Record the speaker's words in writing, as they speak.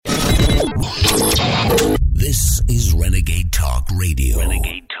Renegade Talk Radio.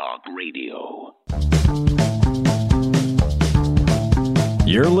 Renegade Talk Radio.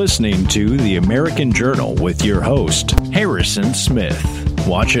 You're listening to The American Journal with your host, Harrison Smith.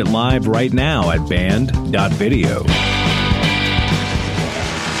 Watch it live right now at band.video.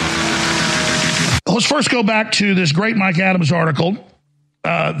 Let's first go back to this great Mike Adams article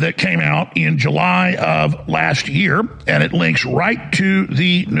that came out in July of last year, and it links right to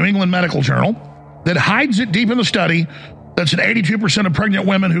the New England Medical Journal that hides it deep in the study that's an 82% of pregnant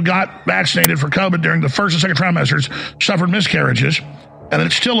women who got vaccinated for COVID during the first and second trimesters suffered miscarriages, and that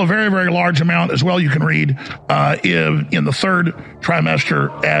it's still a very, very large amount as well. You can read in the third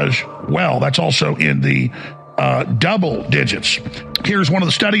trimester as well. That's also in the double digits. Here's one of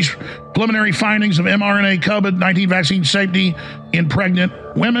the study's preliminary findings of mRNA COVID-19 vaccine safety in pregnant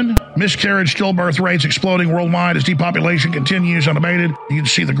women. Miscarriage, stillbirth rates exploding worldwide as depopulation continues unabated. You can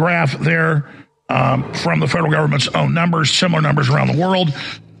see the graph there from the federal government's own numbers, similar numbers around the world.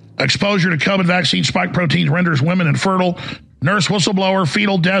 Exposure to COVID vaccine spike proteins renders women infertile. Nurse whistleblower,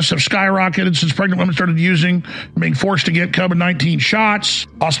 fetal deaths have skyrocketed since pregnant women started being forced to get COVID-19 shots.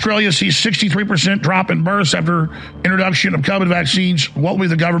 Australia sees 63% drop in births after introduction of COVID vaccines. What will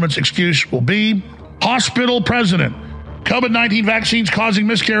the government's excuse will be? Hospital president. COVID-19 vaccines causing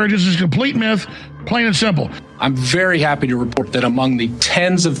miscarriages is a complete myth, plain and simple. I'm very happy to report that among the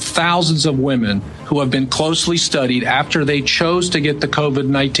tens of thousands of women who have been closely studied after they chose to get the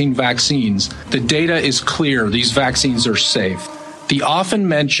COVID-19 vaccines, the data is clear. These vaccines are safe. The often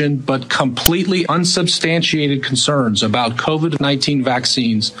mentioned but completely unsubstantiated concerns about COVID-19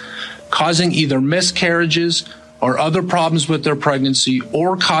 vaccines causing either miscarriages or other problems with their pregnancy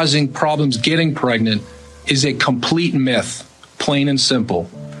or causing problems getting pregnant is a complete myth, plain and simple.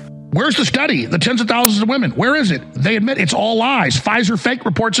 Where's the study? The tens of thousands of women. Where is it? They admit it's all lies. Pfizer fake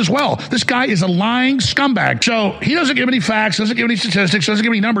reports as well. This guy is a lying scumbag. So he doesn't give any facts, doesn't give any statistics, doesn't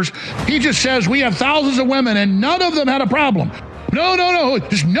give any numbers. He just says we have thousands of women and none of them had a problem. No.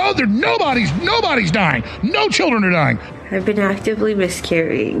 Just nobody's dying. No children are dying. I've been actively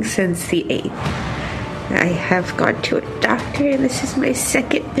miscarrying since the 8th. I have gone to a doctor, and this is my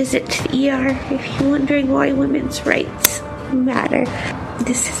second visit to the ER. If you're wondering why women's rights matter,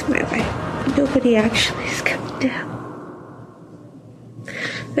 this is my life. Nobody actually is coming down.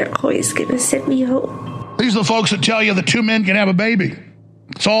 They're always going to send me home. These are the folks that tell you that two men can have a baby.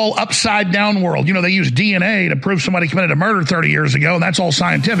 It's all upside down world. You know, they use DNA to prove somebody committed a murder 30 years ago, and that's all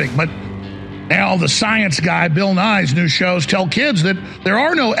scientific. But now the science guy, Bill Nye's new shows tell kids that there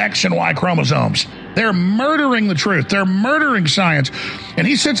are no X and Y chromosomes. They're murdering the truth. They're murdering science. And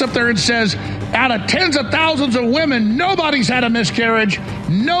he sits up there and says, out of tens of thousands of women, nobody's had a miscarriage.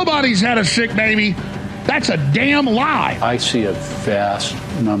 Nobody's had a sick baby. That's a damn lie. I see a vast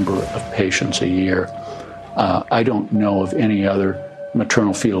number of patients a year. I don't know of any other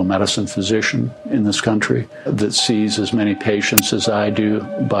maternal fetal medicine physician in this country that sees as many patients as I do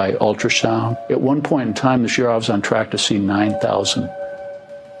by ultrasound. At one point in time this year, I was on track to see 9,000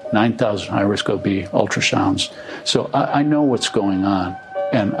 high-risk OB ultrasounds. So I know what's going on,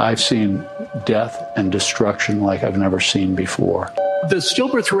 and I've seen death and destruction like I've never seen before. The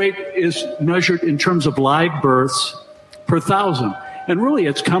stillbirth rate is measured in terms of live births per thousand. And really,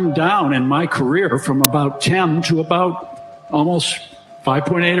 it's come down in my career from about 10 to about almost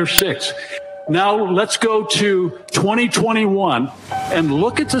 5.8 or 6. Now let's go to 2021 and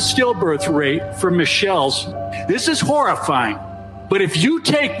look at the stillbirth rate for Michelle's. This is horrifying. But if you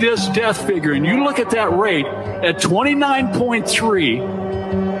take this death figure and you look at that rate at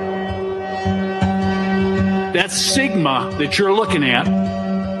 29.3, that sigma that you're looking at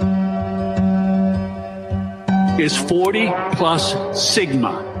is 40 plus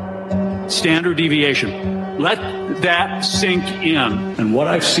sigma, standard deviation. Let that sink in. And what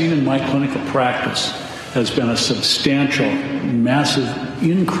I've seen in my clinical practice has been a substantial, massive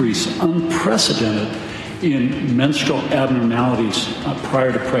increase, unprecedented, in menstrual abnormalities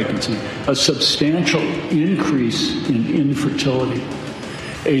prior to pregnancy, a substantial increase in infertility,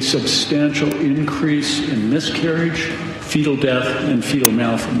 a substantial increase in miscarriage, fetal death, and fetal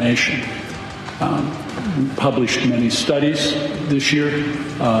malformation. We published many studies this year,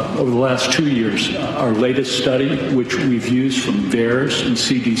 over the last 2 years. Our latest study, which we've used from VAERS and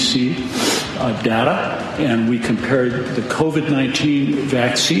CDC data, and we compared the COVID-19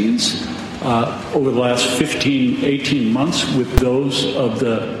 vaccines over the last 15, 18 months with those of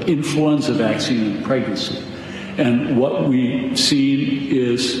the influenza vaccine in pregnancy. And what we've seen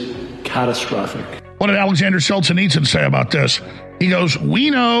is catastrophic. What did Alexander Solzhenitsyn say about this? He goes,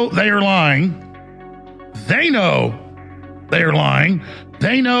 we know they are lying. They know they're lying.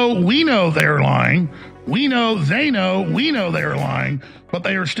 They know, we know they're lying. We know, they know, we know they're lying, but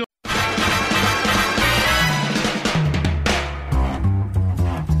they are still.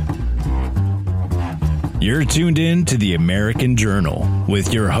 You're tuned in to the American Journal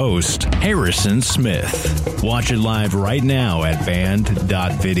with your host, Harrison Smith. Watch it live right now at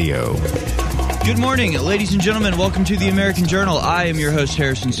band.video. Good morning, ladies and gentlemen. Welcome to the American Journal. I am your host,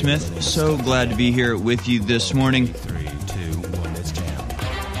 Harrison Smith. So glad to be here with you this morning. 3, 2, 1, it's jam.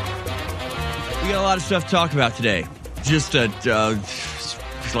 We got a lot of stuff to talk about today. Just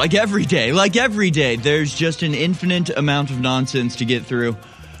like every day, there's just an infinite amount of nonsense to get through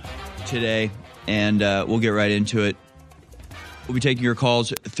today. And we'll get right into it. We'll be taking your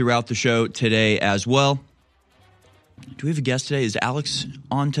calls throughout the show today as well. Do we have a guest today? Is Alex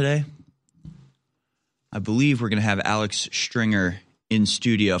on today? I believe we're going to have Alex Stringer in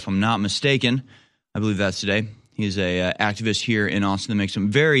studio, if I'm not mistaken. I believe that's today. He's a activist here in Austin that makes some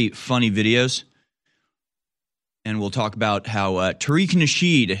very funny videos. And we'll talk about how Tariq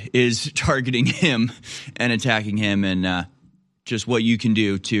Nasheed is targeting him and attacking him, and just what you can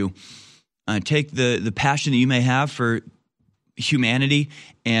do to take the passion that you may have for humanity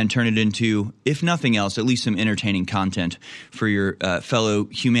and turn it into, if nothing else, at least some entertaining content for your fellow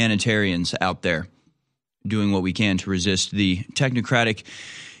humanitarians out there, doing what we can to resist the technocratic,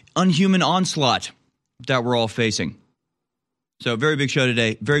 unhuman onslaught that we're all facing. So, very big show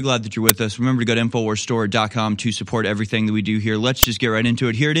today. Very glad that you're with us. Remember to go to InfoWarsStore.com to support everything that we do here. Let's just get right into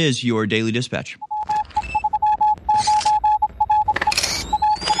it. Here it is, your Daily Dispatch.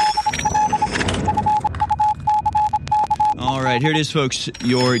 All right, here it is, folks.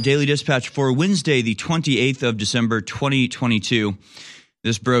 Your Daily Dispatch for Wednesday, the 28th of December, 2022.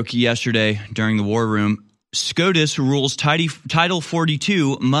 This broke yesterday during the War Room. SCOTUS rules Title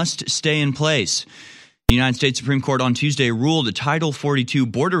 42 must stay in place. The United States Supreme Court on Tuesday ruled that Title 42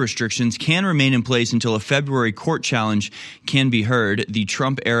 border restrictions can remain in place until a February court challenge can be heard. The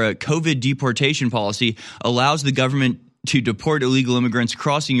Trump-era COVID deportation policy allows the government to deport illegal immigrants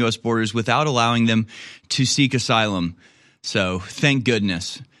crossing U.S. borders without allowing them to seek asylum. So thank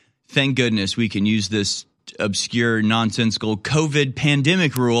goodness we can use this obscure, nonsensical COVID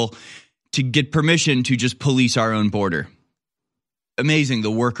pandemic rule to get permission to just police our own border. Amazing the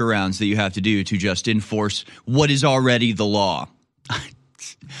workarounds that you have to do to just enforce what is already the law.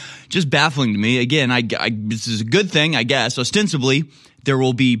 Just baffling to me. Again, this is a good thing, I guess. Ostensibly, there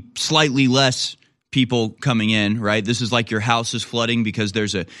will be slightly less people coming in, right? This is like your house is flooding because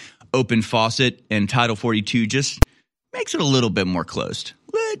there's an open faucet, and Title 42 just makes it a little bit more closed.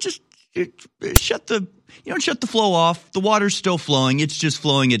 Just shut the flow off. The water's still flowing. It's just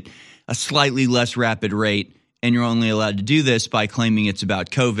flowing at a slightly less rapid rate, and you're only allowed to do this by claiming it's about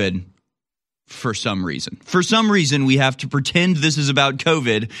COVID for some reason. For some reason, we have to pretend this is about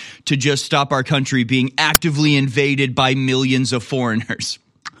COVID to just stop our country being actively invaded by millions of foreigners.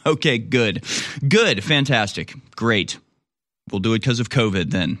 Okay, good. Good. Fantastic. Great. We'll do it because of COVID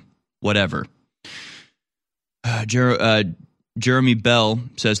then. Whatever. Jeremy Bell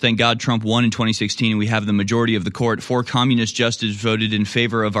says, thank God Trump won in 2016 and we have the majority of the court. 4 communist justices voted in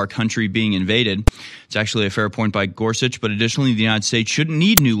favor of our country being invaded. It's actually a fair point by Gorsuch, but additionally, the United States shouldn't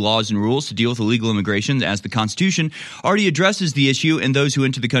need new laws and rules to deal with illegal immigration, as the Constitution already addresses the issue, and those who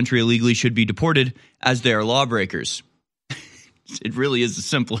enter the country illegally should be deported as they are lawbreakers. It really is as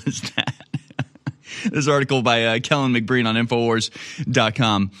simple as that. This article by Kellen McBreen on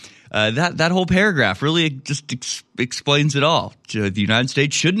Infowars.com. That whole paragraph really just explains it all. The United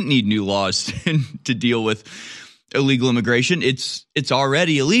States shouldn't need new laws to deal with illegal immigration. It's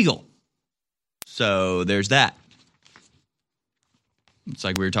already illegal. So there's that. It's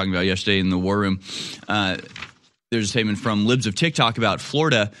like we were talking about yesterday in the War Room. There's a statement from Libs of TikTok about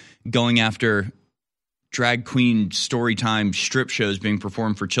Florida going after drag queen story time strip shows being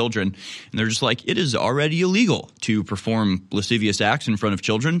performed for children. And they're just like, it is already illegal to perform lascivious acts in front of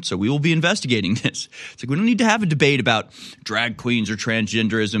children, so we will be investigating this. It's like, we don't need to have a debate about drag queens or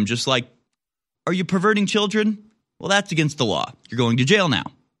transgenderism. Just like, are you perverting children? Well, that's against the law. You're going to jail now.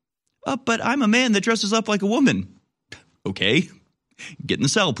 But I'm a man that dresses up like a woman. Okay, get in the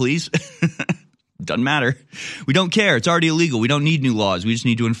cell, please. Doesn't matter. We don't care. It's already illegal. We don't need new laws. We just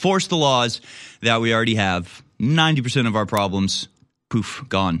need to enforce the laws that we already have. 90% of our problems, poof,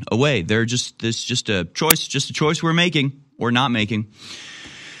 gone away. It's just a choice we're making or not making.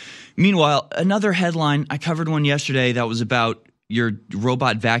 Meanwhile, another headline, I covered one yesterday that was about your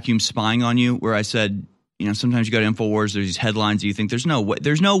robot vacuum spying on you, where I said, sometimes you go to InfoWars, there's these headlines, and you think there's no way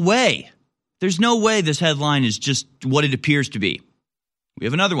this headline is just what it appears to be. We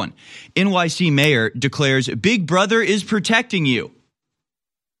have another one. NYC mayor declares Big Brother is protecting you.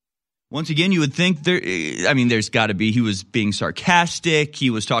 Once again, you would think there's got to be, he was being sarcastic. He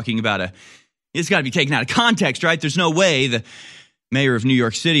was talking about it's got to be taken out of context, right? There's no way the mayor of New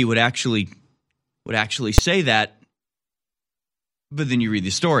York City would actually say that. But then you read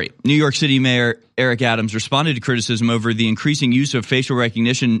the story. New York City Mayor Eric Adams responded to criticism over the increasing use of facial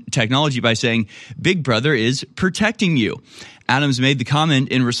recognition technology by saying, Big Brother is protecting you. Adams made the comment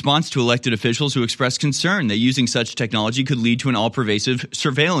in response to elected officials who expressed concern that using such technology could lead to an all-pervasive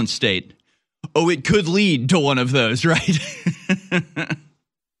surveillance state. Oh, it could lead to one of those, right?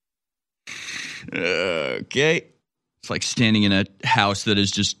 Okay. It's like standing in a house that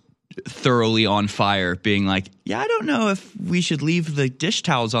is just thoroughly on fire, being like, yeah, I don't know if we should leave the dish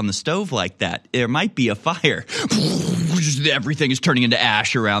towels on the stove like that. There might be a fire. Everything is turning into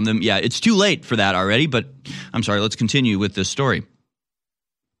ash around them. Yeah, it's too late for that already, but I'm sorry, let's continue with this story.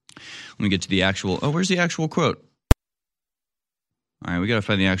 Let me get to the actual, where's the actual quote? All right, we got to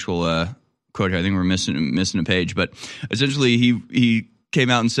find the actual quote here. I think we're missing a page, but essentially he came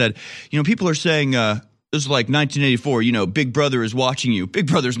out and said, people are saying, this is like 1984, Big Brother is watching you. Big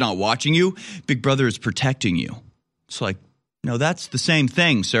Brother's not watching you. Big Brother is protecting you. It's like, no, that's the same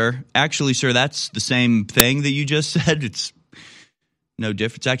thing, sir. Actually, sir, that's the same thing that you just said. It's no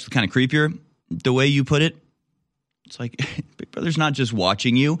different. It's actually kind of creepier the way you put it. It's like Big Brother's not just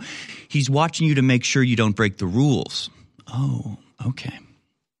watching you. He's watching you to make sure you don't break the rules. Oh, okay.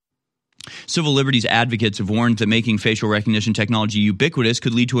 Civil liberties advocates have warned that making facial recognition technology ubiquitous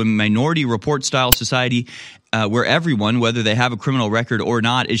could lead to a minority report-style society where everyone, whether they have a criminal record or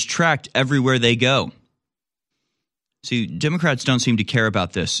not, is tracked everywhere they go. See, Democrats don't seem to care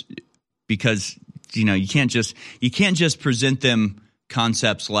about this because, you can't just present them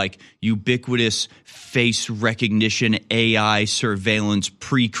concepts like ubiquitous face recognition, AI surveillance,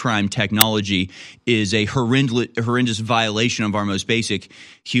 pre-crime technology is a horrendous violation of our most basic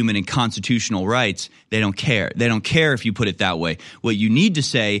human and constitutional rights. They don't care. They don't care if you put it that way. What you need to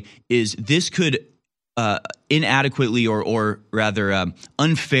say is this could inadequately or rather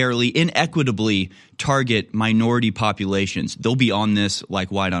unfairly, inequitably target minority populations. They'll be on this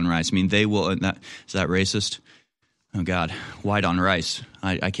like white on rice. I mean, they will. Is that racist? Oh, God, white on rice.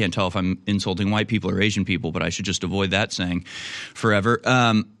 I can't tell if I'm insulting white people or Asian people, but I should just avoid that saying forever.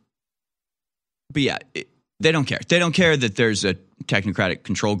 But yeah, they don't care. They don't care that there's a technocratic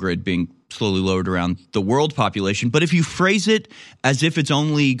control grid being slowly lowered around the world population. But if you phrase it as if it's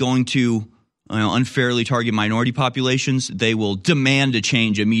only going to unfairly target minority populations, they will demand a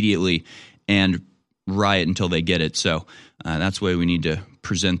change immediately and riot until they get it. So that's the way we need to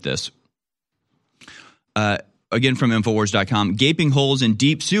present this. Again, from Infowars.com, gaping holes in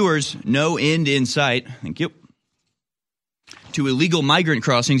deep sewers, no end in sight. Thank you. To illegal migrant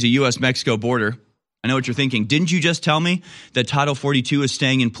crossings at U.S.-Mexico border. I know what you're thinking. Didn't you just tell me that Title 42 is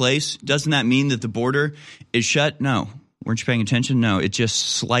staying in place? Doesn't that mean that the border is shut? No. Weren't you paying attention? No. It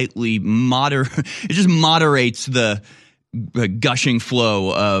just slightly moderates the gushing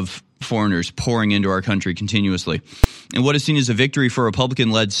flow of foreigners pouring into our country continuously. And what is seen as a victory for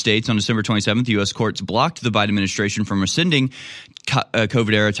Republican-led states, on December 27th, U.S. courts blocked the Biden administration from rescinding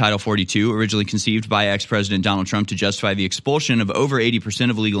COVID-era Title 42, originally conceived by ex-President Donald Trump to justify the expulsion of over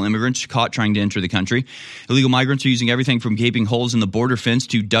 80% of illegal immigrants caught trying to enter the country. Illegal migrants are using everything from gaping holes in the border fence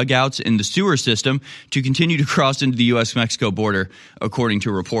to dugouts in the sewer system to continue to cross into the U.S.-Mexico border, according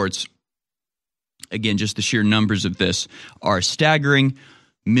to reports. Again, just the sheer numbers of this are staggering.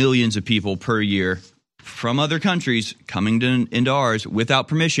 Millions of people per year from other countries coming into ours without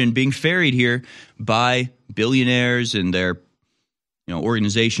permission, being ferried here by billionaires and their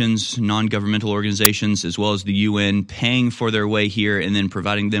organizations, non-governmental organizations, as well as the UN, paying for their way here and then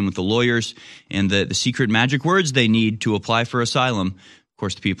providing them with the lawyers and the secret magic words they need to apply for asylum. Of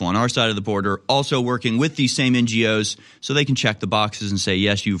course, the people on our side of the border also working with these same NGOs so they can check the boxes and say,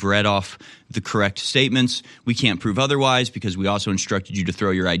 yes, you've read off the correct statements. We can't prove otherwise because we also instructed you to throw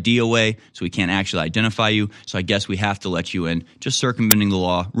your ID away, so we can't actually identify you. So I guess we have to let you in, just circumventing the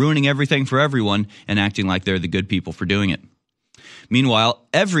law, ruining everything for everyone, and acting like they're the good people for doing it. Meanwhile,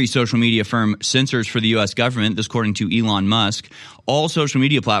 every social media firm censors for the U.S. government, this according to Elon Musk. All social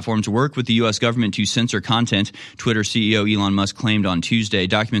media platforms work with the U.S. government to censor content, Twitter CEO Elon Musk claimed on Tuesday.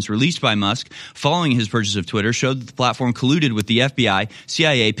 Documents released by Musk following his purchase of Twitter showed that the platform colluded with the FBI,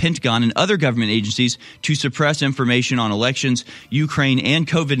 CIA, Pentagon, and other government agencies to suppress information on elections, Ukraine, and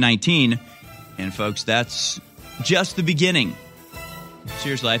COVID-19. And folks, that's just the beginning.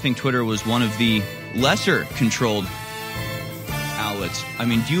 Seriously, I think Twitter was one of the lesser controlled outlets. I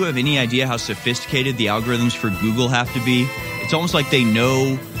mean, do you have any idea how sophisticated the algorithms for Google have to be? It's almost like they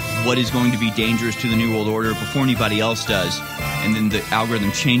know what is going to be dangerous to the New World Order before anybody else does, and then the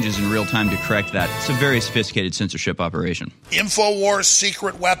algorithm changes in real time to correct that. It's a very sophisticated censorship operation. InfoWars'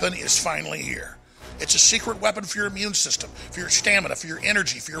 secret weapon is finally here. It's a secret weapon for your immune system, for your stamina, for your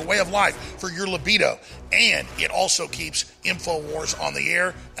energy, for your way of life, for your libido. And it also keeps InfoWars on the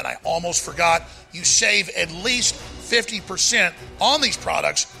air. And I almost forgot, you save at least 50% on these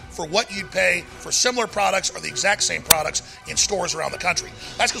products for what you'd pay for similar products or the exact same products in stores around the country.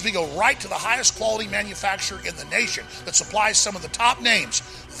 That's because we go right to the highest quality manufacturer in the nation that supplies some of the top names.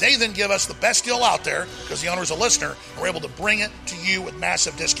 They then give us the best deal out there because the owner is a listener, and we're able to bring it to you with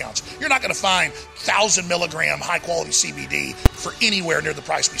massive discounts. You're not going to find 1,000 milligram high quality CBD for anywhere near the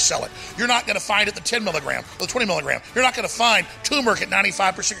price we sell it. You're not going to find it the 10 milligram or the 20 milligram. You're not going to find turmeric at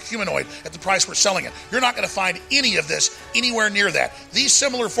 95% humanoid at the price we're selling it. You're not going to find any of this anywhere near that. These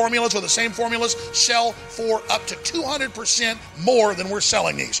similar formulas or the same formulas sell for up to 200% more than we're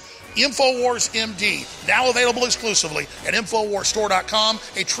selling these. InfoWars MD, now available exclusively at InfoWarsStore.com,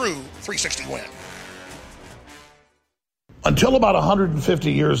 a true 360 win. Until about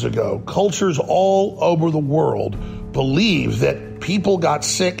 150 years ago, cultures all over the world believed that people got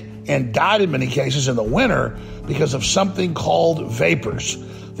sick and died in many cases in the winter because of something called vapors.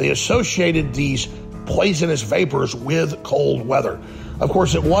 They associated these poisonous vapors with cold weather. Of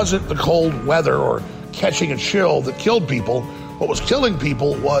course, it wasn't the cold weather or catching a chill that killed people. What was killing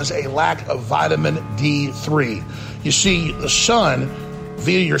people was a lack of vitamin D3. You see, the sun,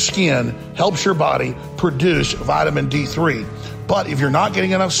 via your skin, helps your body produce vitamin D3. But if you're not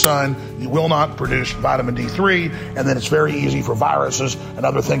getting enough sun, you will not produce vitamin D3, and then it's very easy for viruses and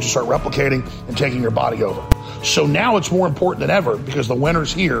other things to start replicating and taking your body over. So now it's more important than ever, because the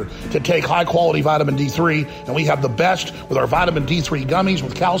winter's here, to take high-quality vitamin D3, and we have the best with our vitamin D3 gummies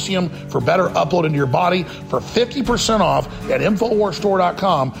with calcium for better upload into your body for 50% off at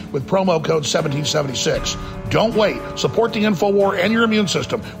InfoWarsStore.com with promo code 1776. Don't wait. Support the InfoWar and your immune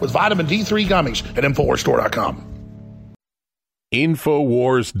system with vitamin D3 gummies at InfoWarsStore.com.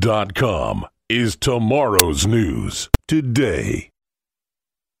 InfoWars.com is tomorrow's news today.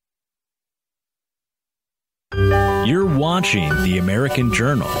 You're watching The American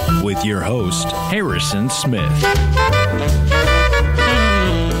Journal with your host, Harrison Smith. Welcome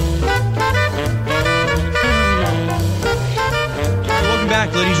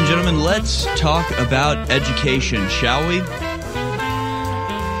back, ladies and gentlemen. Let's talk about education, shall we?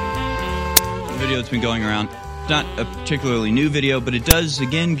 The video that's been going around. It's not a particularly new video, but it does,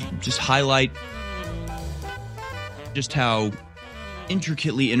 again, just highlight just how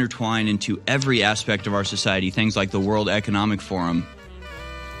intricately intertwined into every aspect of our society things like the World Economic Forum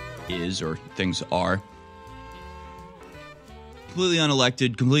is, or things are. Completely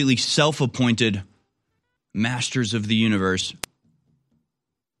unelected, completely self-appointed masters of the universe.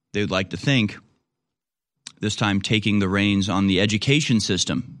 They would like to think, this time taking the reins on the education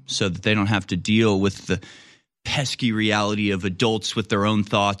system so that they don't have to deal with the pesky reality of adults with their own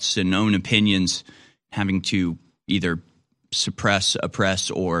thoughts and own opinions having to either suppress, oppress,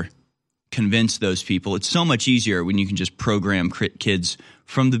 or convince those people. It's so much easier when you can just program kids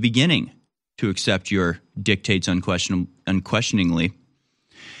from the beginning to accept your dictates unquestioningly.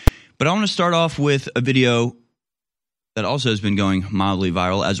 But I want to start off with a video that also has been going mildly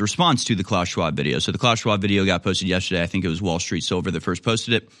viral as a response to the Klaus Schwab video. So the Klaus Schwab video got posted yesterday. I think it was Wall Street Silver that first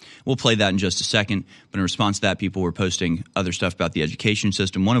posted it. We'll play that in just a second. But in response to that, people were posting other stuff about the education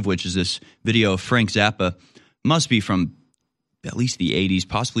system, one of which is this video of Frank Zappa, must be from at least the 80s,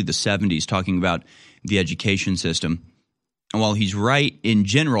 possibly the 70s, talking about the education system. And while he's right in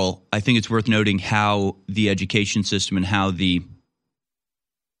general, I think it's worth noting how the education system and how the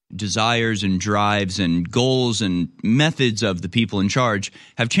desires and drives and goals and methods of the people in charge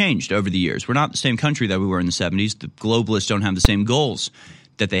have changed over the years. We're not the same country that we were in the 70s. The globalists don't have the same goals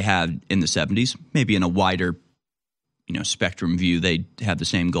that they had in the 70s. Maybe in a wider, spectrum view, they have the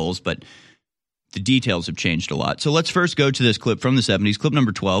same goals, but the details have changed a lot. So let's first go to this clip from the 70s, clip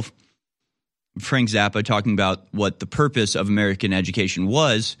number 12. Frank Zappa talking about what the purpose of American education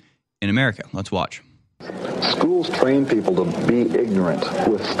was in America. Let's watch. Schools train people to be ignorant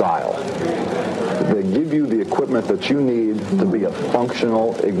with style. They give you the equipment that you need to be a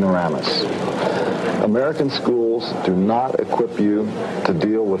functional ignoramus. American schools do not equip you to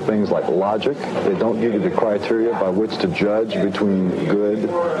deal with things like logic. They don't give you the criteria by which to judge between good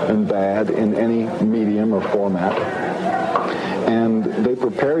and bad in any medium or format. And they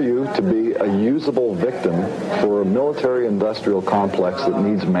prepare you to be a usable victim for a military-industrial complex that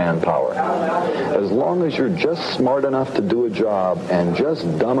needs manpower. As long as you're just smart enough to do a job and just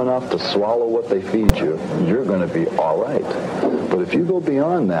dumb enough to swallow what they feed you, you're going to be all right. But if you go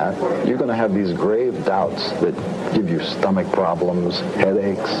beyond that, you're going to have these grave doubts that give you stomach problems,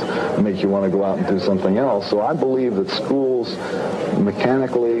 headaches, make you want to go out and do something else. So I believe that schools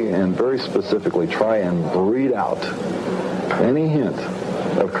mechanically and very specifically try and breed out any hint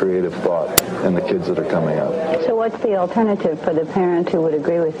of creative thought in the kids that are coming up. So what's the alternative for the parent who would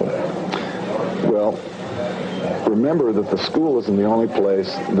agree with you? Well, remember that the school isn't the only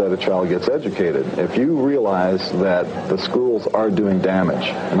place that a child gets educated. If you realize that the schools are doing damage,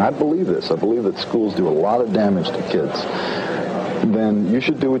 and I believe this, I believe that schools do a lot of damage to kids, then you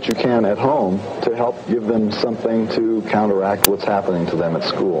should do what you can at home to help give them something to counteract what's happening to them at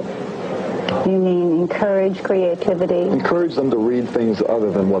school. You mean encourage creativity? Encourage them to read things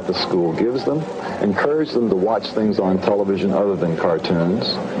other than what the school gives them. Encourage them to watch things on television other than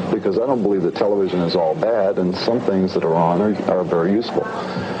cartoons, because I don't believe that television is all bad, and some things that are on are very useful.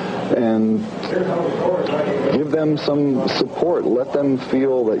 And give them some support. Let them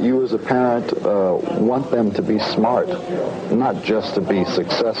feel that you as a parent want them to be smart, not just to be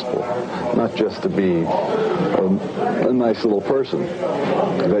successful, not just to be a nice little person,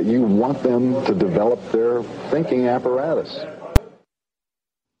 that you want them to develop their thinking apparatus.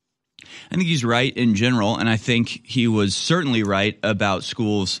 I think he's right in general, and I think he was certainly right about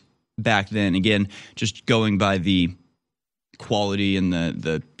schools back then. Again, just going by the quality and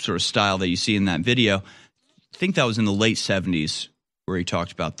the sort of style that you see in that video. I think that was in the late 70s where he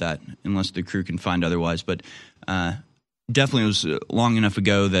talked about that, unless the crew can find otherwise. But definitely it was long enough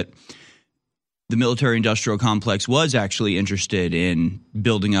ago that the military-industrial complex was actually interested in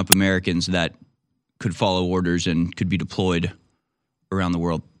building up Americans that could follow orders and could be deployed around the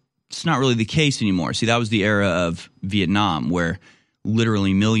world. It's not really the case anymore. See, that was the era of Vietnam, where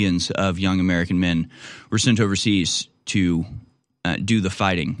literally millions of young American men were sent overseas to do the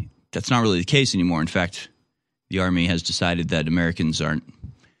fighting. That's not really the case anymore. In fact, the Army has decided that Americans aren't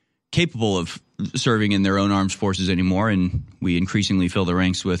capable of serving in their own armed forces anymore, and we increasingly fill the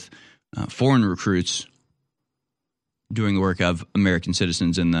ranks with foreign recruits doing the work of American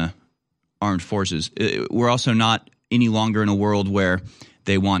citizens in the armed forces. We're also not any longer in a world where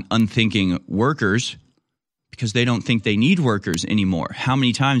they want unthinking workers because they don't think they need workers anymore. How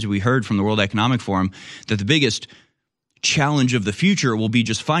many times have we heard from the World Economic Forum that the biggest challenge of the future will be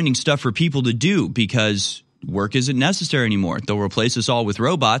just finding stuff for people to do because work isn't necessary anymore? They'll replace us all with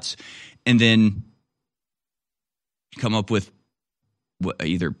robots and then come up with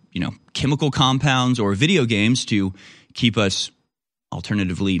either, chemical compounds or video games to keep us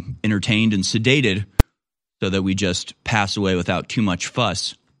alternatively entertained and sedated so that we just pass away without too much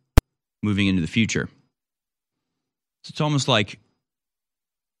fuss moving into the future. So it's almost like,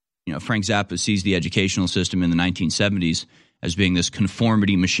 Frank Zappa sees the educational system in the 1970s as being this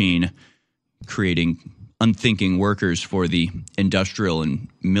conformity machine, creating unthinking workers for the industrial and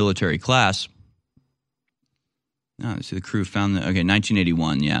military class. So the crew found that,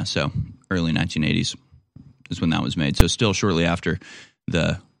 1981, yeah, so early 1980s is when that was made. So still shortly after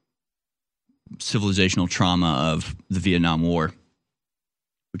the civilizational trauma of the Vietnam War,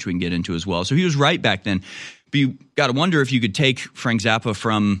 which we can get into as well. So he was right back then. But you got to wonder if you could take Frank Zappa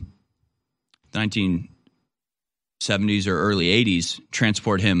from the 1970s or early 80s,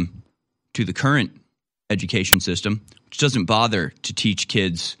 transport him to the current education system, which doesn't bother to teach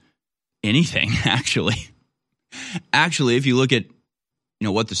kids anything, actually. Actually, if you look at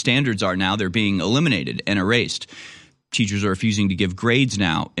what the standards are now, they're being eliminated and erased. Teachers are refusing to give grades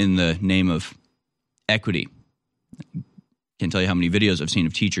now in the name of equity. Can't tell you how many videos I've seen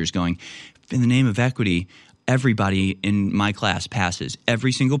of teachers going, in the name of equity, everybody in my class passes.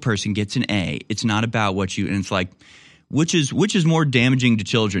 Every single person gets an A. It's not about what you – and it's like, which is more damaging to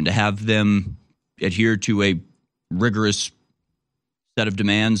children, to have them adhere to a rigorous set of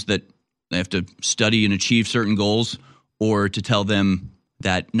demands that they have to study and achieve certain goals, or to tell them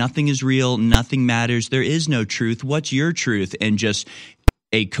that nothing is real, nothing matters, there is no truth, what's your truth? And just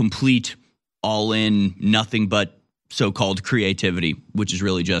a complete all-in, nothing but so-called creativity, which is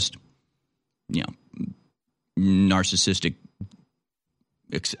really just, narcissistic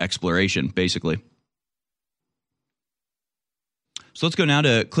exploration, basically. So let's go now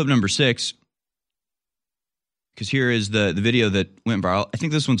to clip number 6, because here is the video that went viral. I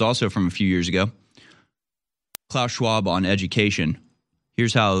think this one's also from a few years ago. Klaus Schwab on education.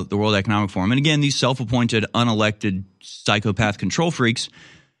 Here's how the World Economic Forum, and again, these self-appointed, unelected psychopath control freaks,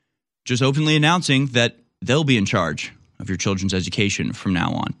 just openly announcing that they'll be in charge of your children's education from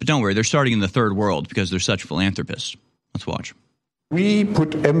now on. But don't worry, they're starting in the third world because they're such philanthropists. Let's watch. We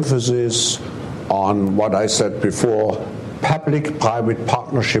put emphasis on what I said before, public-private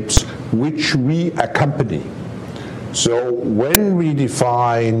partnerships, which we accompany. So when we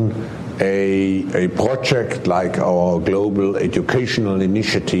define a project like our global educational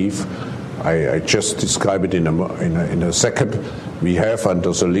initiative, I just describe it in a second. We have,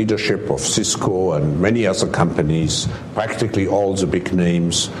 under the leadership of Cisco and many other companies, practically all the big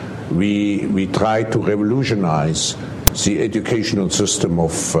names, we try to revolutionize the educational system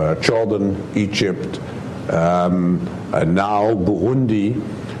of Jordan, Egypt, and now Burundi,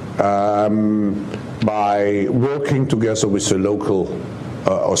 by working together with the local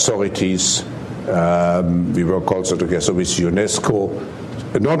authorities. We work also together with UNESCO,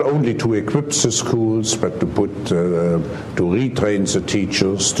 not only to equip the schools, but to retrain the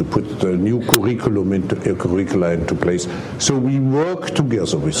teachers, to put the new curricula into place. So we work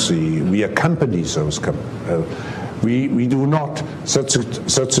together we accompany those we do not.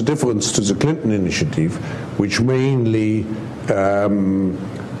 That's a difference to the Clinton initiative, which mainly, and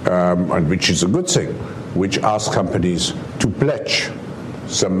which is a good thing, which asks companies to pledge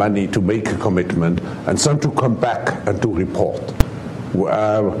some money to make a commitment and then to come back and to report.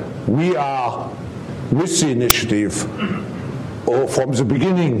 We are with the initiative from the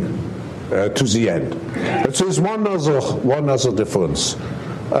beginning to the end. But there's one other difference.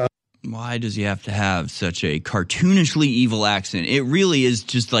 Why does he have to have such a cartoonishly evil accent? It really is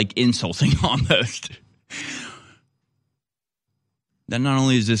just like insulting almost. That not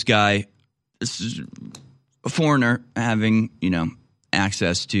only is this guy a foreigner having,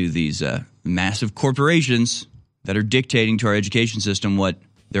 access to these massive corporations that are dictating to our education system what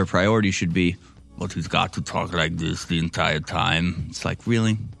their priorities should be, but he's got to talk like this the entire time. It's like,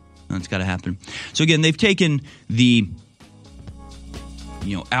 really? No, it's got to happen. So again, they've taken the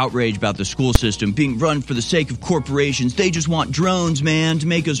outrage about the school system being run for the sake of corporations. They just want drones, man, to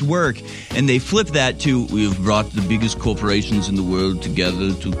make us work. And they flip that to, we've brought the biggest corporations in the world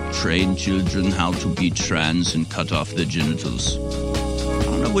together to train children how to be trans and cut off their genitals. I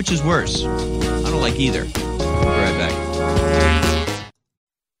don't know which is worse. I don't like either. We'll be right back.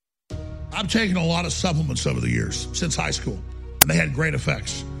 I've taken a lot of supplements over the years, since high school, and they had great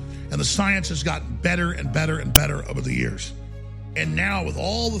effects. And the science has gotten better and better and better over the years. And now, with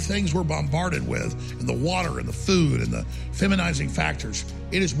all the things we're bombarded with, and the water and the food and the feminizing factors,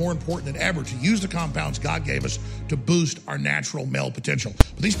 it is more important than ever to use the compounds God gave us to boost our natural male potential.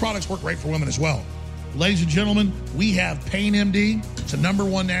 But these products work great for women as well. Ladies and gentlemen, we have Pain MD. It's a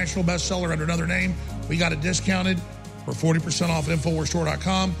 #1 national bestseller under another name. We got it discounted for 40% off at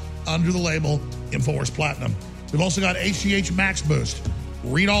InfoWarsStore.com under the label InfoWars Platinum. We've also got HGH Max Boost.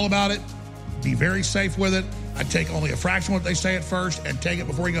 Read all about it. Be very safe with it. I'd take only a fraction of what they say at first and take it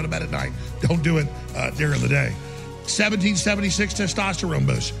before you go to bed at night. Don't do it during the day. 1776 testosterone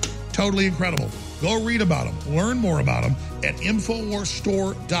boost. Totally incredible. Go read about them. Learn more about them at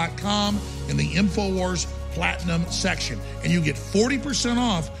InfoWarsStore.com in the InfoWars Platinum section. And you get 40%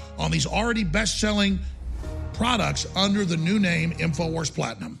 off on these already best-selling products under the new name InfoWars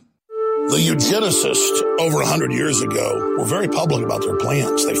Platinum. The eugenicists over 100 years ago were very public about their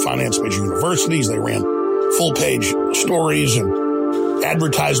plans. They financed major universities. They ran full-page stories and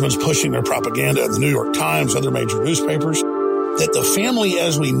advertisements pushing their propaganda in the New York Times, other major newspapers, that the family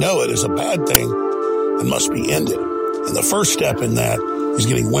as we know it is a bad thing and must be ended. And the first step in that is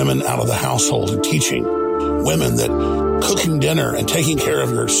getting women out of the household and teaching women that cooking dinner and taking care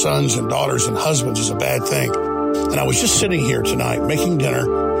of your sons and daughters and husbands is a bad thing. And I was just sitting here tonight making dinner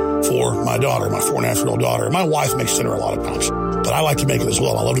for my daughter, my 4.5-year-old daughter. My wife makes dinner a lot of times, but I like to make it as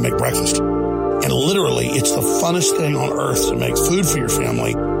well. I love to make breakfast. And literally, it's the funnest thing on earth to make food for your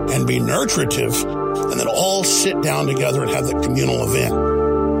family and be nurturative and then all sit down together and have that communal event.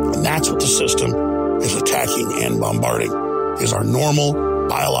 And that's what the system is attacking and bombarding, is our normal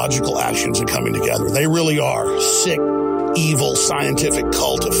biological actions and coming together. They really are sick, evil, scientific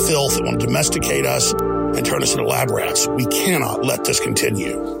cult of filth that want to domesticate us and turn us into lab rats. We cannot let this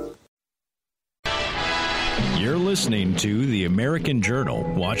continue. You're listening to The American Journal.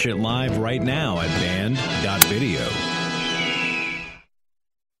 Watch it live right now at band.video.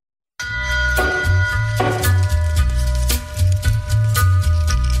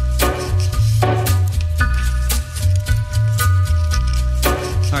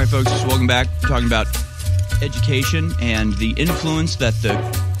 All right, folks, welcome back. We're talking about education and the influence that the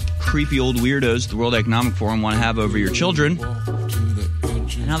creepy old weirdos, the World Economic Forum, want to have over your children,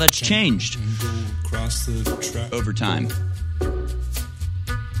 and how that's changed over time. I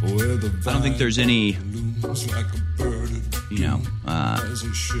don't think there's any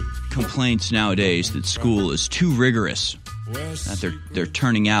complaints nowadays that school is too rigorous, that they're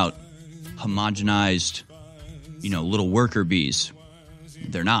turning out homogenized, little worker bees.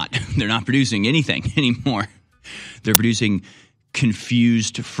 They're not. They're not producing anything anymore. They're producing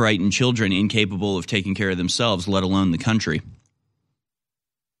confused, frightened children incapable of taking care of themselves, let alone the country.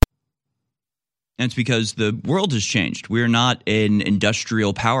 And it's because the world has changed. We're not an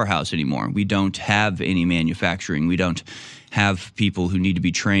industrial powerhouse anymore. We don't have any manufacturing. We don't have people who need to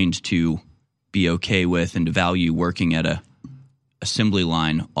be trained to be okay with and to value working at a assembly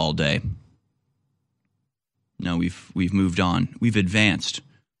line all day. No, we've moved on. We've advanced.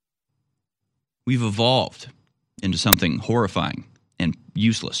 We've evolved into something horrifying and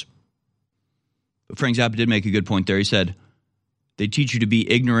useless. But Frank Zappa did make a good point there. He said, they teach you to be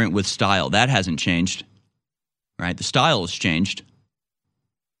ignorant with style. That hasn't changed, right? The style has changed.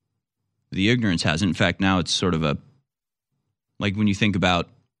 The ignorance hasn't. In fact, now it's sort of like when you think about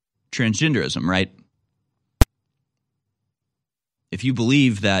transgenderism, right? If you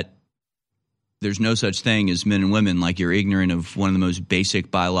believe that there's no such thing as men and women, like you're ignorant of one of the most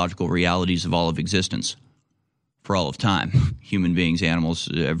basic biological realities of all of existence for all of time. Human beings, animals,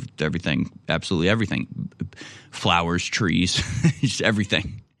 everything, absolutely everything. Flowers, trees, just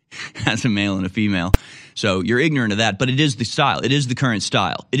everything has a male and a female. So you're ignorant of that, but it is the style. It is the current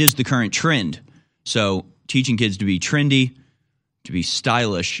style. It is the current trend. So teaching kids to be trendy, to be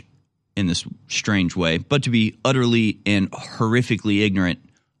stylish in this strange way, but to be utterly and horrifically ignorant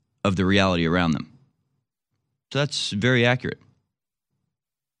of the reality around them. So that's very accurate.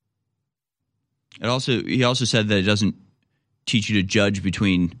 He also said that it doesn't teach you to judge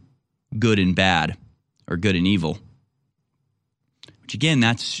between good and bad or good and evil, which again,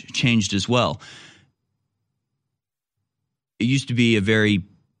 that's changed as well. It used to be a very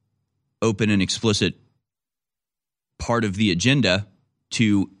open and explicit part of the agenda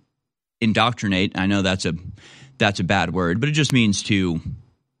to indoctrinate. I know that's a bad word, but it just means to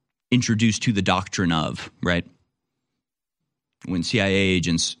introduce to the doctrine of, right? When CIA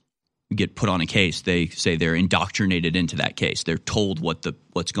agents get put on a case, they say they're indoctrinated into that case. They're told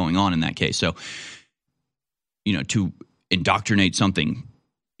what's going on in that case. So, to indoctrinate something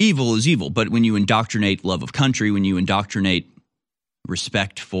evil is evil. But when you indoctrinate love of country, when you indoctrinate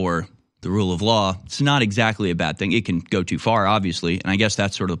respect for the rule of law, it's not exactly a bad thing. It can go too far, obviously. And I guess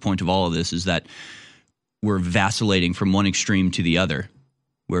that's sort of the point of all of this, is that we're vacillating from one extreme to the other,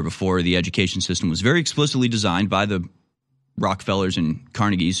 where before the education system was very explicitly designed by the Rockefellers and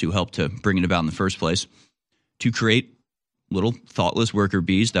Carnegies who helped to bring it about in the first place, to create little thoughtless worker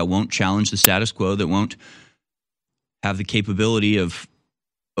bees that won't challenge the status quo, that won't have the capability of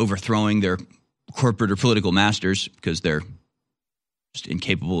overthrowing their corporate or political masters because they're just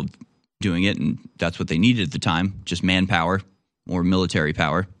incapable of doing it, and that's what they needed at the time, just manpower or military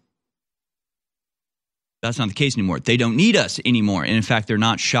power. That's not the case anymore. They don't need us anymore, and in fact, they're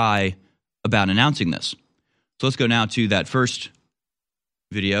not shy about announcing this. So let's go now to that first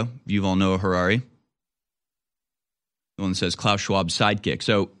video, Yuval Noah Harari, the one that says Klaus Schwab's sidekick.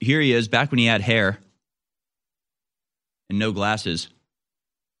 So here he is, back when he had hair and no glasses,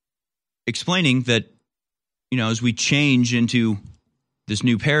 explaining that, as we change into this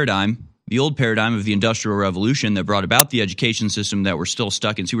new paradigm, the old paradigm of the Industrial Revolution that brought about the education system that we're still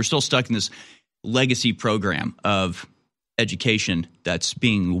stuck in. So we're still stuck in this legacy program of education that's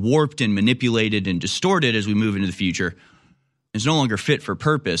being warped and manipulated and distorted as we move into the future. It's no longer fit for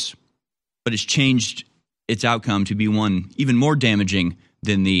purpose, but it's changed its outcome to be one even more damaging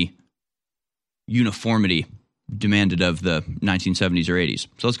than the uniformity demanded of the 1970s or 80s.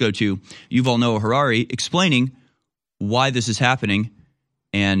 So let's go to Yuval Noah Harari explaining why this is happening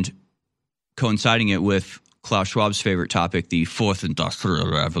and coinciding it with Klaus Schwab's favorite topic, the Fourth Industrial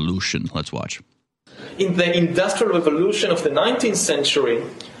Revolution. Let's watch. In the Industrial Revolution of the 19th century,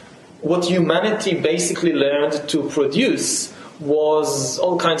 what humanity basically learned to produce was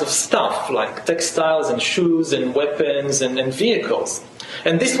all kinds of stuff, like textiles and shoes and weapons and vehicles.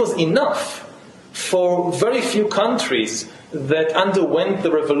 And this was enough for very few countries that underwent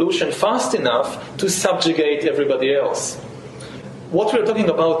the revolution fast enough to subjugate everybody else. What we're talking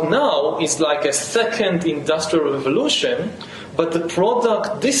about now is like a second industrial revolution, but the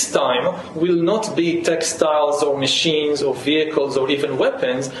product this time will not be textiles or machines or vehicles or even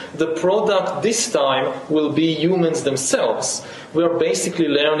weapons. The product this time will be humans themselves. We are basically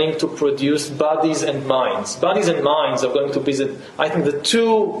learning to produce bodies and minds. Bodies and minds are going to be, I think, the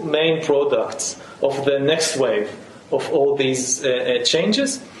two main products of the next wave of all these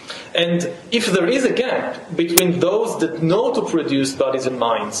changes. And if there is a gap between those that know to produce bodies and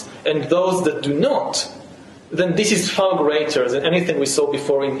minds and those that do not, then this is far greater than anything we saw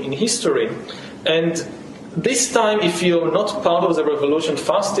before in history. And this time, if you're not part of the revolution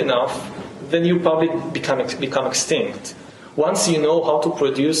fast enough, then you probably become extinct. Once you know how to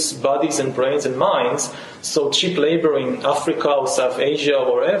produce bodies and brains and minds, so cheap labor in Africa or South Asia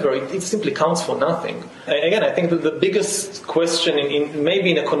or wherever, it simply counts for nothing. Again, I think that the biggest question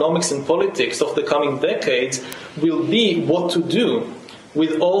maybe in economics and politics of the coming decades will be what to do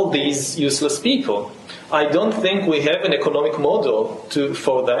with all these useless people. I don't think we have an economic model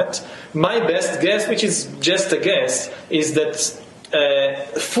for that. My best guess, which is just a guess, is that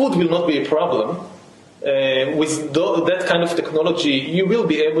food will not be a problem. With that kind of technology, you will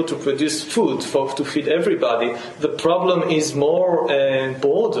be able to produce food to feed everybody. The problem is more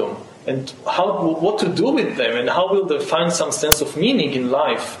boredom and what to do with them, and how will they find some sense of meaning in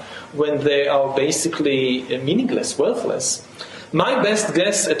life when they are basically meaningless, worthless. My best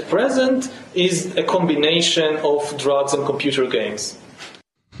guess at present is a combination of drugs and computer games.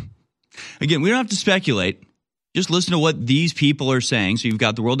 Again, we don't have to speculate. Just listen to what these people are saying. So you've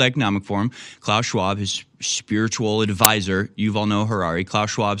got the World Economic Forum, Klaus Schwab, his spiritual advisor, Yuval Noah Harari.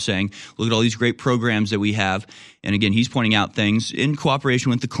 Klaus Schwab saying, look at all these great programs that we have. And again, he's pointing out things in cooperation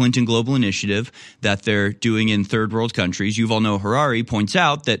with the Clinton Global Initiative that they're doing in third world countries. Yuval Noah Harari points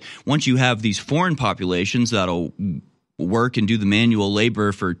out that once you have these foreign populations that'll work and do the manual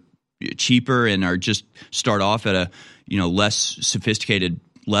labor for cheaper and are just start off at a less sophisticated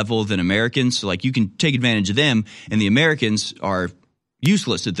level than Americans, so like you can take advantage of them, and the Americans are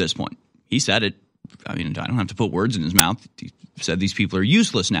useless at this point. He said it. I mean, I don't have to put words in his mouth. He said these people are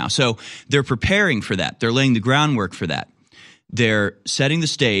useless now. So they're preparing for that. They're laying the groundwork for that. They're setting the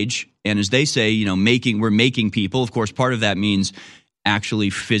stage, and as they say, we're making people. Of course, part of that means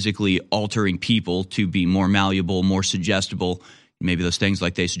actually physically altering people to be more malleable, more suggestible. Maybe those things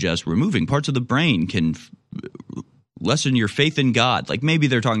like they suggest removing parts of the brain can lessen your faith in God. Like maybe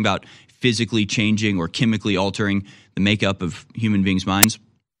they're talking about physically changing or chemically altering the makeup of human beings' minds.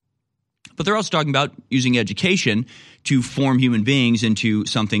 But they're also talking about using education to form human beings into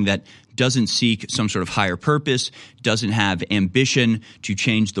something that doesn't seek some sort of higher purpose, doesn't have ambition to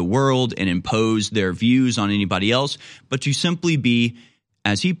change the world and impose their views on anybody else, but to simply be,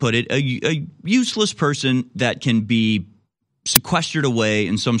 as he put it, a useless person that can be sequestered away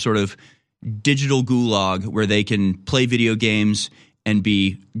in some sort of digital gulag where they can play video games and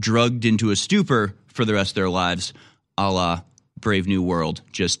be drugged into a stupor for the rest of their lives, a la Brave New World,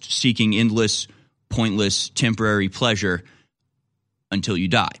 just seeking endless, pointless, temporary pleasure until you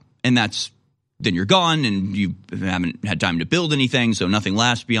die. And then you're gone and you haven't had time to build anything, so nothing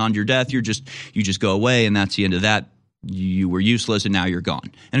lasts beyond your death. You just go away, and that's the end of that. You were useless and now you're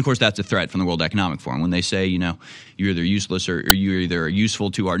gone. And of course, that's a threat from the World Economic Forum when they say, you're either useless or you're either useful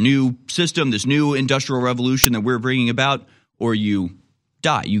to our new system, this new industrial revolution that we're bringing about, or you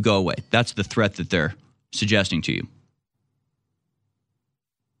die, you go away. That's the threat that they're suggesting to you.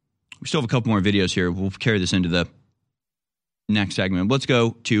 We still have a couple more videos here. We'll carry this into the next segment. Let's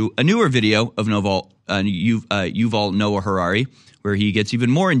go to a newer video of Yuval Noah Harari, where he gets even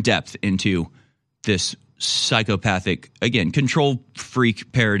more in depth into this psychopathic, again, control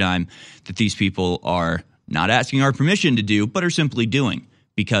freak paradigm that these people are not asking our permission to do, but are simply doing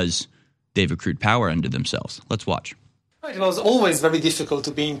because they've accrued power unto themselves. Let's watch. It was always very difficult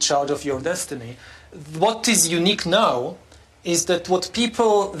to be in charge of your destiny. What is unique now is that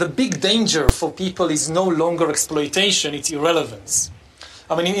the big danger for people is no longer exploitation, it's irrelevance.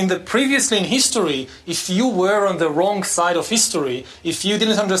 I mean, previously in history, if you were on the wrong side of history, if you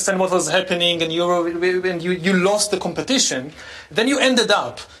didn't understand what was happening and you lost the competition, then you ended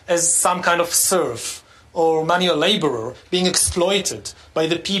up as some kind of serf or manual laborer being exploited by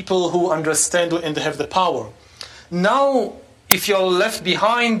the people who understand and have the power. Now, if you're left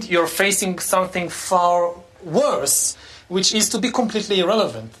behind, you're facing something far worse, which is to be completely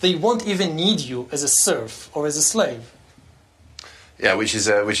irrelevant. They won't even need you as a serf or as a slave. Yeah, which is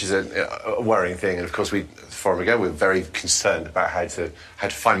a worrying thing. And of course, Forum Again, we're very concerned about how to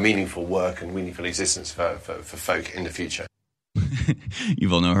find meaningful work and meaningful existence for folk in the future.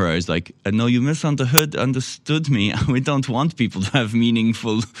 Yuval Noah Harari is like, no, you misunderstood me. We don't want people to have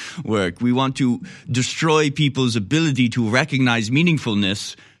meaningful work. We want to destroy people's ability to recognize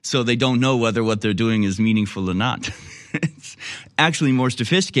meaningfulness so they don't know whether what they're doing is meaningful or not. It's actually more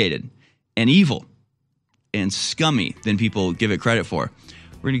sophisticated and evil and scummy than people give it credit for.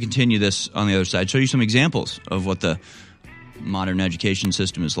 We're going to continue this on the other side, show you some examples of what the modern education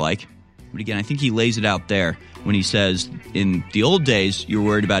system is like. But again, I think he lays it out there when he says, in the old days, you're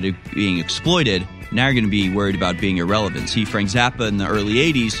worried about it being exploited. Now you're going to be worried about being irrelevant. See, Frank Zappa in the early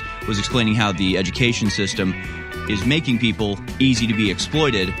 80s was explaining how the education system is making people easy to be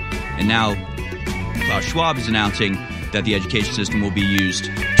exploited. And now Klaus Schwab is announcing that the education system will be used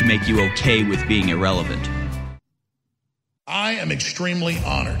to make you okay with being irrelevant. I am extremely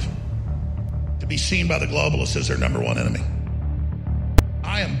honored to be seen by the globalists as their number one enemy.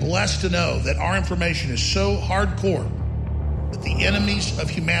 I am blessed to know that our information is so hardcore that the enemies of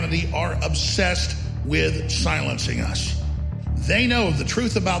humanity are obsessed with silencing us. They know if the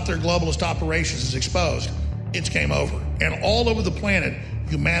truth about their globalist operations is exposed, it's game over. And all over the planet,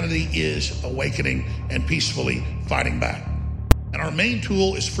 humanity is awakening and peacefully fighting back. And our main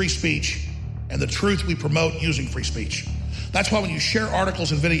tool is free speech and the truth we promote using free speech. That's why when you share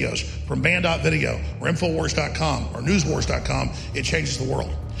articles and videos from band.video or Infowars.com or Newswars.com, it changes the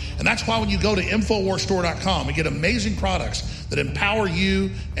world. And that's why when you go to InfoWarsStore.com and get amazing products that empower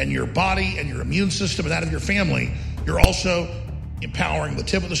you and your body and your immune system and that of your family, you're also empowering the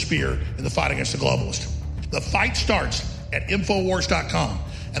tip of the spear in the fight against the globalist. The fight starts at Infowars.com,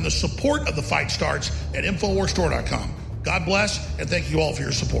 and the support of the fight starts at InfoWarsStore.com. God bless, and thank you all for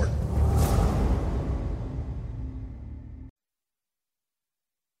your support.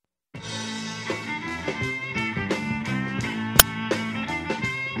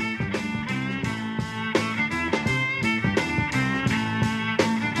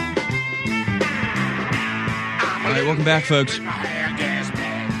 All right, welcome back, folks.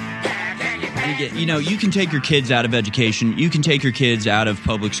 You know, you can take your kids out of education. You can take your kids out of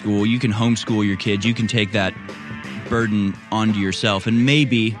public school. You can homeschool your kids. You can take that burden onto yourself. And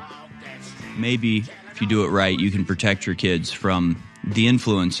maybe if you do it right, you can protect your kids from the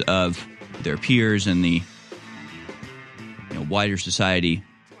influence of their peers and the wider society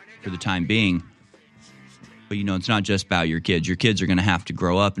for the time being. But, it's not just about your kids. Your kids are going to have to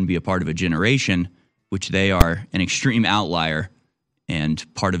grow up and be a part of a generation which they are an extreme outlier and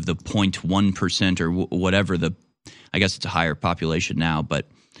part of the 0.1% or whatever I guess it's a higher population now, but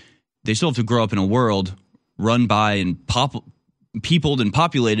they still have to grow up in a world run by and peopled and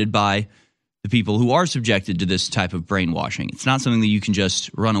populated by the people who are subjected to this type of brainwashing. It's not something that you can just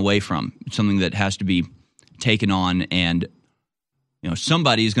run away from. It's something that has to be taken on, and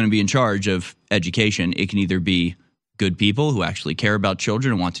somebody is going to be in charge of education. It can either be good people who actually care about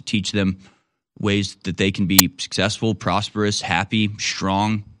children and want to teach them ways that they can be successful, prosperous, happy,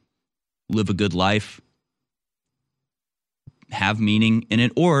 strong, live a good life, have meaning in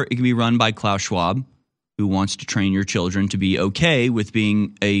it, or it can be run by Klaus Schwab, who wants to train your children to be okay with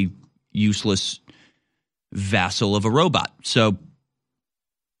being a useless vassal of a robot. So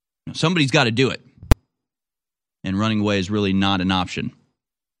somebody's got to do it. And running away is really not an option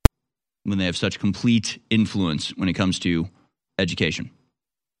when they have such complete influence when it comes to education.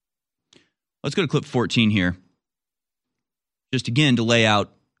 Let's go to clip 14 here. Just again to lay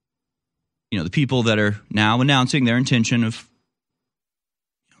out, the people that are now announcing their intention of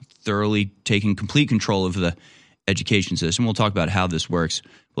thoroughly taking complete control of the education system. We'll talk about how this works.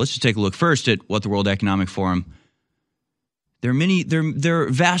 But let's just take a look first at what the World Economic Forum. There are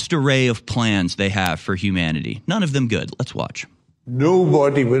a vast array of plans they have for humanity. None of them good. Let's watch.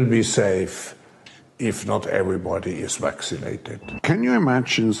 Nobody will be safe if not everybody is vaccinated. Can you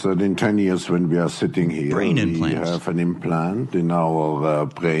imagine that in 10 years when we are sitting here, we have an implant in our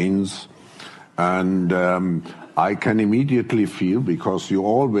brains, and I can immediately feel, because you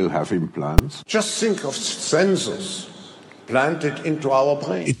all will have implants, just think of sensors planted into our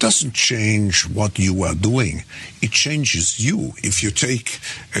brain. It doesn't change what you are doing. It changes you if you take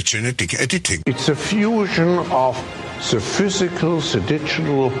a genetic editing. It's a fusion of the physical, the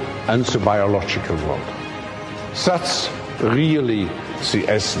digital, and the biological world. That's really the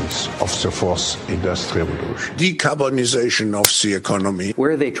essence of the fourth industrial revolution. Decarbonization of the economy.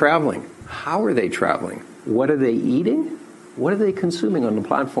 Where are they traveling? How are they traveling? What are they eating? What are they consuming on the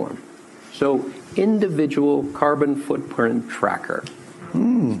platform? So, individual carbon footprint tracker.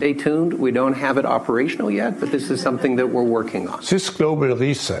 Stay tuned. We don't have it operational yet, but this is something that we're working on. This global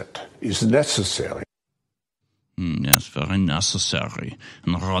reset is necessary. Yes, very necessary,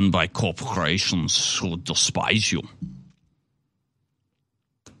 and run by corporations who despise you.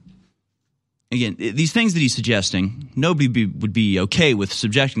 Again, these things that he's suggesting, nobody would be okay with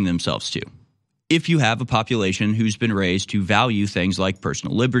subjecting themselves to. If you have a population who's been raised to value things like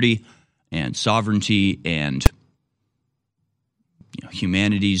personal liberty and sovereignty and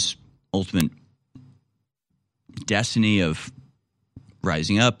humanity's ultimate destiny of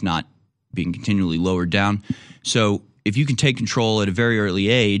rising up, not being continually lowered down. So if you can take control at a very early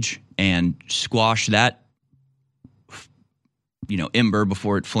age and squash that, ember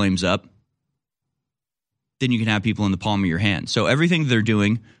before it flames up, then you can have people in the palm of your hand. So everything they're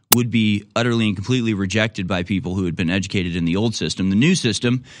doing would be utterly and completely rejected by people who had been educated in the old system. The new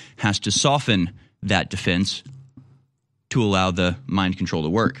system has to soften that defense to allow the mind control to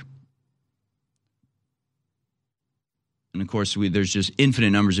work. And of course, there's just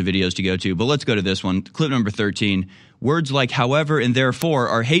infinite numbers of videos to go to, but let's go to this one. Clip number 13. Words like however and therefore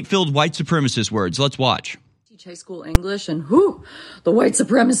are hate-filled white supremacist words. Let's watch. Teach high school English and the white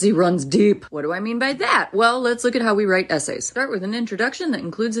supremacy runs deep. What do I mean by that? Well, let's look at how we write essays. Start with an introduction that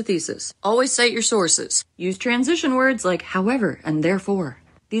includes a thesis. Always cite your sources. Use transition words like however and therefore.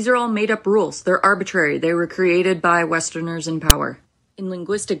 These are all made-up rules. They're arbitrary. They were created by Westerners in power. In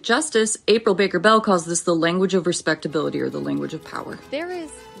linguistic justice, April Baker Bell calls this the language of respectability or the language of power. There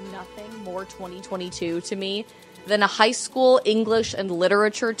is nothing more 2022 to me than a high school English and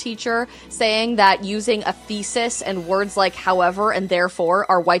literature teacher saying that using a thesis and words like however and therefore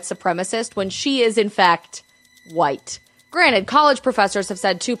are white supremacist when she is in fact white. Granted, college professors have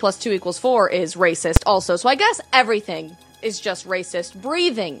said 2 + 2 = 4 is racist also, so I guess everything is just racist.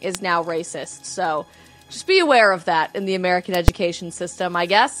 Breathing is now racist, so just be aware of that in the American education system. I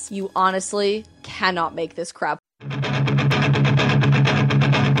guess you honestly cannot make this crap.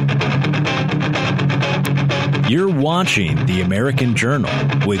 You're watching The American Journal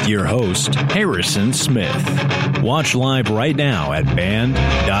with your host, Harrison Smith. Watch live right now at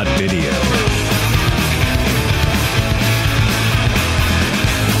band.video.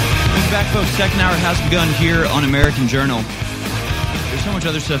 Welcome back, folks. Second hour has begun here on American Journal. There's so much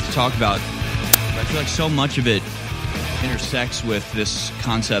other stuff to talk about. I feel like so much of it intersects with this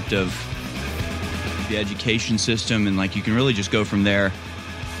concept of the education system, and like you can really just go from there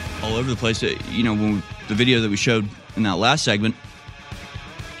all over the place. You know, when the video that we showed in that last segment,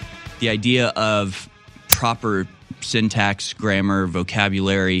 the idea of proper syntax, grammar,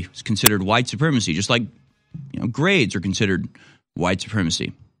 vocabulary is considered white supremacy, just like, you know, grades are considered white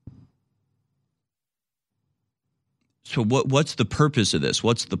supremacy. So what's the purpose of this?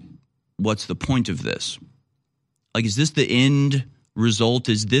 What's the point of this? Like, is this the end result?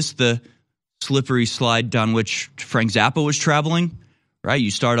 Is this the slippery slide down which Frank Zappa was traveling? Right?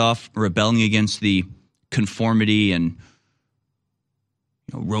 You start off rebelling against the conformity and,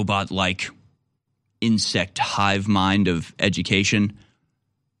 you know, robot-like insect hive mind of education,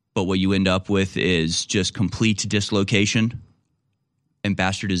 but what you end up with is just complete dislocation and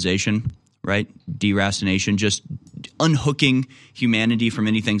bastardization, right? Deracination, just unhooking humanity from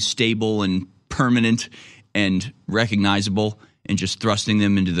anything stable and permanent and recognizable and just thrusting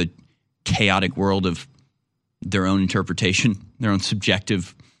them into the chaotic world of their own interpretation, their own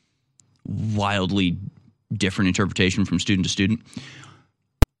subjective, wildly different interpretation from student to student.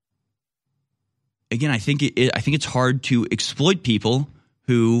 Again, I think it's hard to exploit people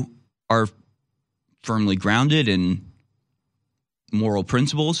who are firmly grounded in moral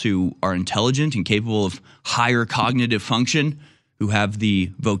principles, who are intelligent and capable of higher cognitive function, who have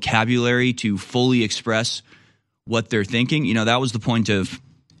the vocabulary to fully express what they're thinking. You know, that was the point of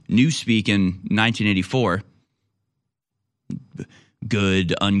Newspeak in 1984.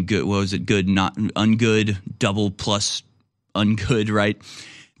 Good, ungood, what was it? Good, not ungood, double plus ungood, right?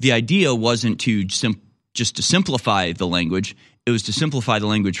 The idea wasn't to just to simplify the language. It was to simplify the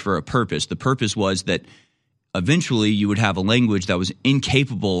language for a purpose. The purpose was that eventually you would have a language that was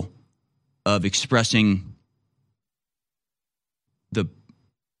incapable of expressing the,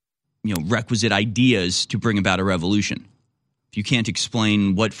 you know, requisite ideas to bring about a revolution. If you can't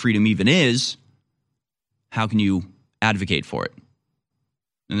explain what freedom even is, how can you advocate for it?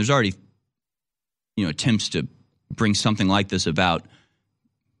 And there's already, you know, attempts to bring something like this about.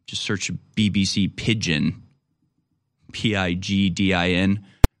 Just search BBC Pidgin, Pigdin,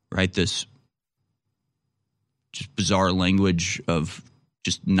 right? This just bizarre language of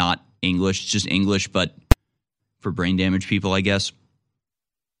just not English. It's just English, but for brain damaged people, I guess.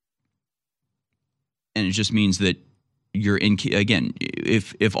 And it just means that you're in, again,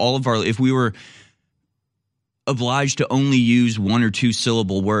 if we were obliged to only use 1 or 2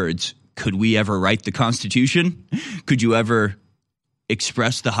 syllable words, could we ever write the Constitution? Could you ever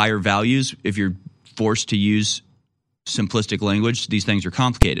express the higher values if you're forced to use simplistic language? These things are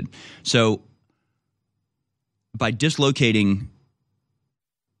complicated. So by dislocating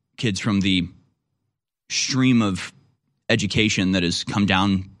kids from the stream of education that has come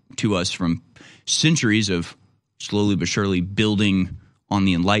down to us from centuries of slowly but surely building on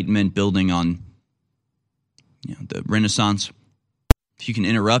the Enlightenment, building on, you know, the Renaissance, if you can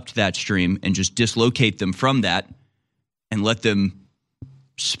interrupt that stream and just dislocate them from that and let them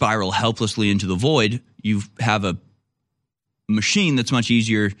spiral helplessly into the void, you have a machine that's much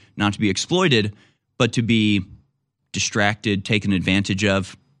easier not to be exploited, but to be distracted, taken advantage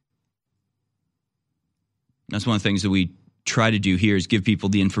of. That's one of the things that we try to do here is give people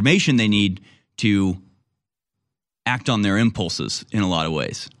the information they need to act on their impulses in a lot of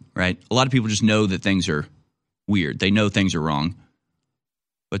ways, right? A lot of people just know that things are weird. They know things are wrong.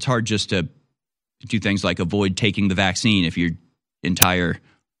 But it's hard just to do things like avoid taking the vaccine if your entire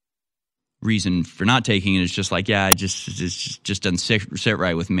reason for not taking it is just like, yeah, it just doesn't sit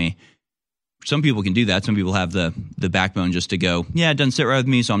right with me. Some people can do that. Some people have the backbone just to go, yeah, it doesn't sit right with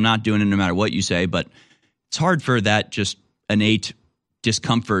me, so I'm not doing it no matter what you say. But it's hard for that just innate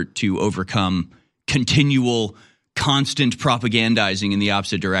discomfort to overcome continual, constant propagandizing in the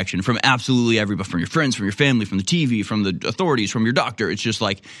opposite direction from absolutely everybody, from your friends, from your family, from the TV, from the authorities, from your doctor. It's just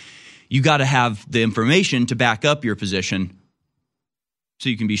like you got to have the information to back up your position so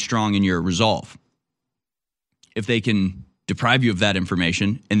you can be strong in your resolve. If they can deprive you of that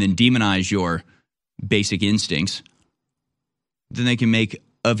information and then demonize your basic instincts, then they can make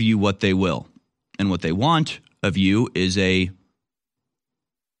of you what they will. And what they want of you is a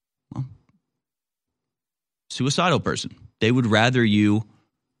suicidal person. They would rather you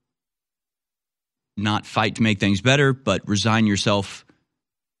not fight to make things better, but resign yourself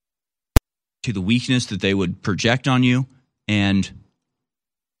to the weakness that they would project on you and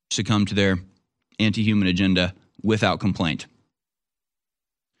succumb to their anti-human agenda without complaint.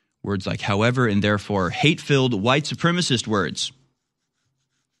 Words like however and therefore, hate-filled white supremacist words.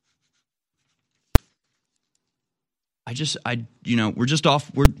 We're just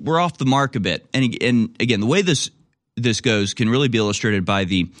off. We're off the mark a bit. And again, the way this goes can really be illustrated by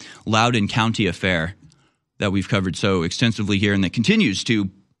the Loudoun County affair that we've covered so extensively here, and that continues to,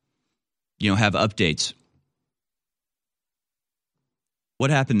 have updates.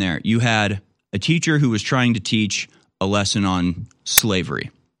 What happened there? You had a teacher who was trying to teach a lesson on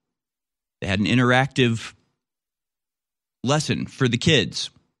slavery. They had an interactive lesson for the kids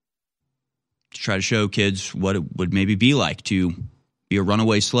to try to show kids what it would maybe be like to be a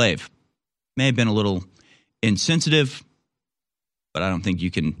runaway slave. May have been a little insensitive, but I don't think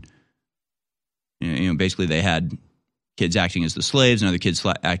you can, basically they had kids acting as the slaves and other kids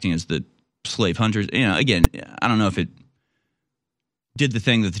acting as the slave hunters. Again, I don't know if it did the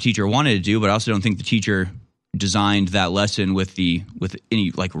thing that the teacher wanted to do, but I also don't think the teacher designed that lesson with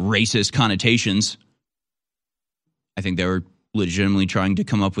any like racist connotations. I think they were legitimately trying to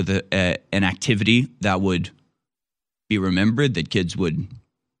come up with an activity that would be remembered, that kids would,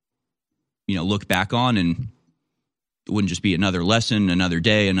 look back on, and it wouldn't just be another lesson, another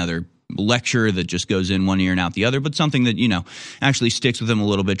day, another lecture that just goes in one ear and out the other, but something that, actually sticks with them a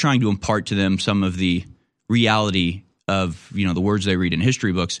little bit, trying to impart to them some of the reality of, the words they read in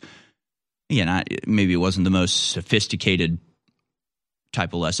history books. Again, maybe it wasn't the most sophisticated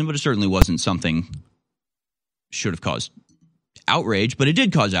type of lesson, but it certainly wasn't something should have caused outrage, but it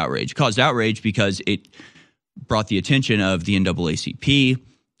did cause outrage. It caused outrage because it brought the attention of the NAACP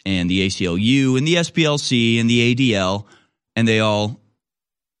and the ACLU and the SPLC and the ADL, and they all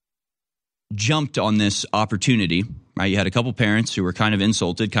jumped on this opportunity, right? You had a couple parents who were kind of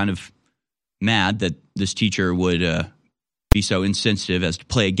insulted, kind of mad that this teacher would be so insensitive as to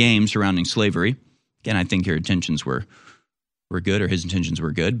play a game surrounding slavery. Again, I think your intentions were good, or his intentions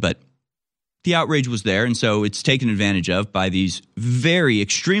were good, but the outrage was there, and so it's taken advantage of by these very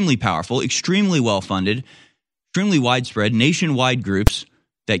extremely powerful, extremely well-funded, extremely widespread, nationwide groups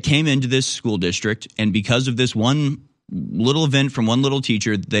that came into this school district, and because of this one little event from one little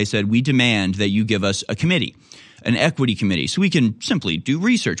teacher, they said, we demand that you give us a committee, an equity committee, so we can simply do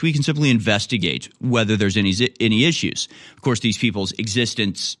research. We can simply investigate whether there's any issues. Of course, these people's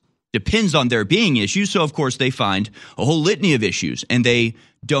existence depends on there being issues, so of course they find a whole litany of issues, and they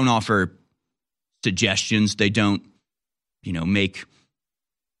don't offer suggestions. They don't, make,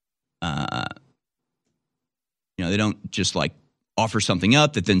 they don't just like offer something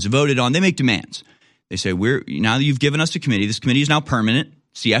up that then's voted on. They make demands. They say, now that you've given us a committee, this committee is now permanent.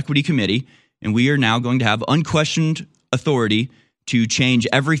 It's the equity committee, and we are now going to have unquestioned authority to change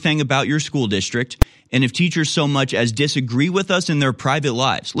everything about your school district. And if teachers so much as disagree with us in their private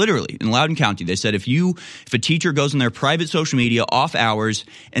lives, literally in Loudoun County, they said if a teacher goes on their private social media off hours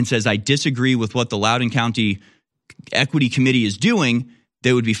and says, I disagree with what the Loudoun County Equity Committee is doing,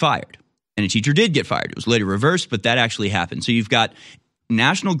 they would be fired. And a teacher did get fired. It was later reversed, but that actually happened. So you've got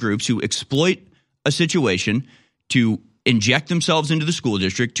national groups who exploit a situation to inject themselves into the school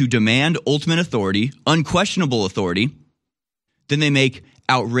district, to demand ultimate authority, unquestionable authority. Then they make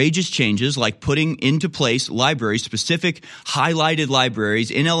outrageous changes like putting into place libraries, specific highlighted libraries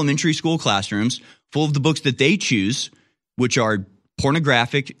in elementary school classrooms full of the books that they choose, which are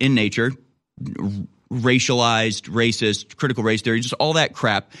pornographic in nature, racialized, racist, critical race theory, just all that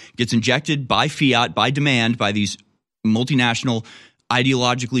crap gets injected by fiat, by demand, by these multinational,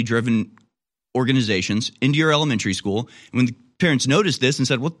 ideologically driven organizations into your elementary school. And when the parents noticed this and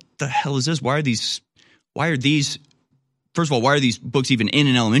said, what the hell is this? Why are these, first of all, why are these books even in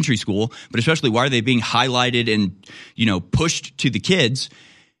an elementary school? But especially, why are they being highlighted and, pushed to the kids?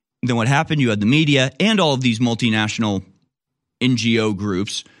 And then what happened? You had the media and all of these multinational NGO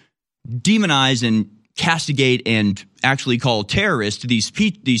groups demonize and castigate and actually call terrorists these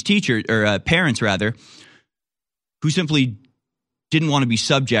teachers or parents rather, who simply didn't want to be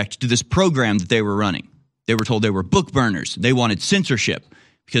subject to this program that they were running. They were told they were book burners. They wanted censorship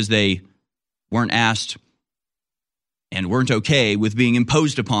because they weren't asked and weren't okay with being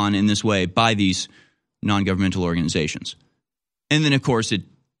imposed upon in this way by these non-governmental organizations. And then, of course, it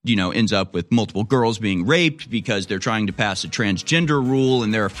ends up with multiple girls being raped because they're trying to pass a transgender rule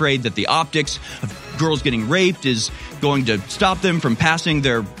and they're afraid that the optics of girls getting raped is going to stop them from passing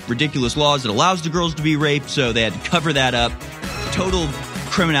their ridiculous laws that allows the girls to be raped, so they had to cover that up. Total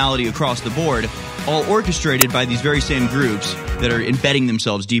criminality across the board, all orchestrated by these very same groups that are embedding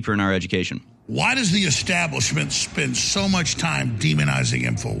themselves deeper in our education. Why does the establishment spend so much time demonizing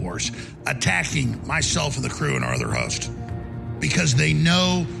InfoWars, attacking myself and the crew and our other host? Because they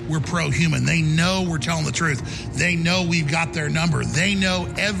know we're pro-human. They know we're telling the truth. They know we've got their number. They know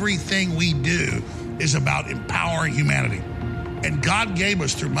everything we do is about empowering humanity. And God gave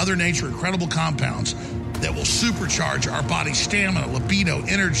us, through Mother Nature, incredible compounds that will supercharge our body's stamina, libido,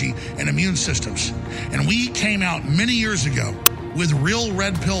 energy, and immune systems. And we came out many years ago with Real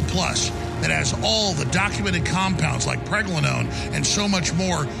Red Pill Plus that has all the documented compounds like pregnenolone and so much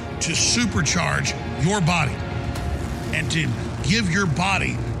more to supercharge your body and to give your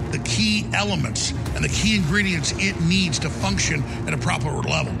body the key elements and the key ingredients it needs to function at a proper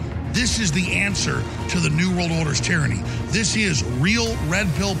level. This is the answer to the New World Order's tyranny. This is Real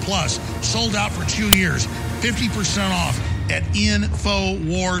Red Pill Plus, sold out for 2 years, 50% off at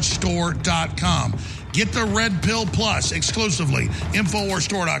InfoWarsStore.com. Get the Red Pill Plus exclusively,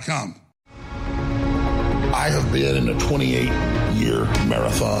 InfoWarsStore.com. I have been in a 28-year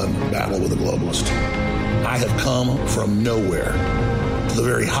marathon battle with a globalist. I have come from nowhere to the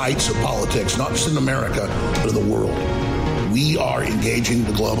very heights of politics, not just in America, but in the world. We are engaging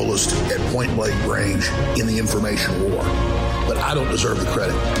the globalists at point-blank range in the information war. But I don't deserve the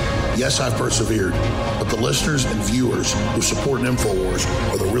credit. Yes, I've persevered, but the listeners and viewers who support InfoWars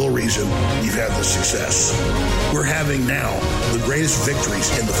are the real reason we've had this success. We're having now the greatest victories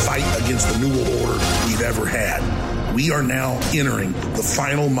in the fight against the New World Order we've ever had. We are now entering the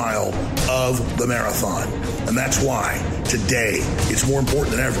final mile of the marathon. And that's why today it's more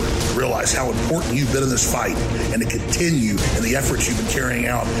important than ever to realize how important you've been in this fight and to continue in the efforts you've been carrying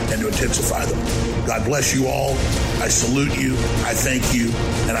out and to intensify them. God bless you all. I salute you. I thank you.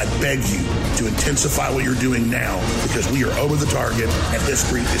 And I beg you to intensify what you're doing now, because we are over the target and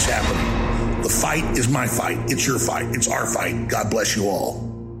history is happening. The fight is my fight. It's your fight. It's our fight. God bless you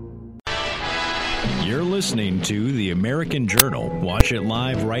all. You're listening to The American Journal. Watch it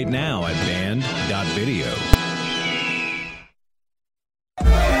live right now at band.video.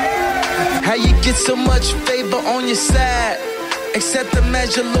 How you get so much favor on your side? Accept them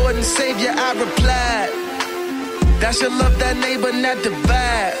as your Lord and Savior, I replied. Thou shalt love thy neighbor, not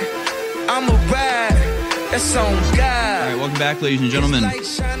divide. I'm a ride, that's on God. All right, welcome back, ladies and gentlemen.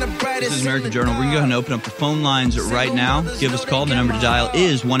 This is American Journal. We're going to go ahead and open up the phone lines right now. Give us a call. The number to dial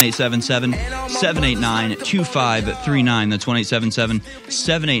is 1-877-789-2539. That's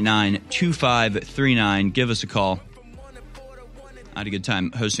 1-877-789-2539. Give us a call. I had a good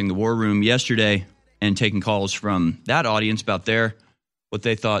time hosting the War Room yesterday and taking calls from that audience about what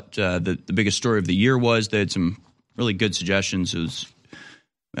they thought the biggest story of the year was. They had some really good suggestions. It was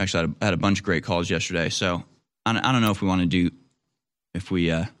actually I had a bunch of great calls yesterday. So I don't know if we want to do I think we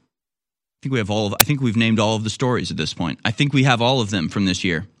have I think we've named all of the stories at this point. I think we have all of them from this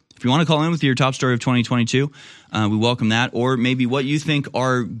year. If you want to call in with your top story of 2022, we welcome that. Or maybe what you think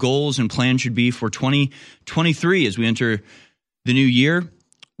our goals and plans should be for 2023 as we enter the new year.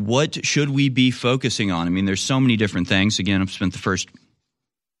 What should we be focusing on? I mean, there's so many different things. Again, I've spent the first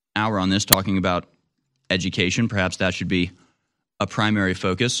hour on this talking about education. Perhaps that should be a primary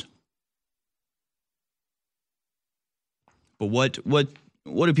focus. But what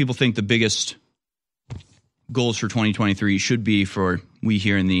do people think the biggest goals for 2023 should be for we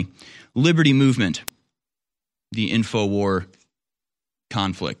here in the Liberty Movement, the InfoWar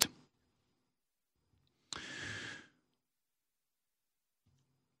conflict?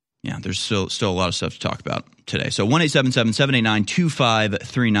 Yeah, there's still a lot of stuff to talk about today. So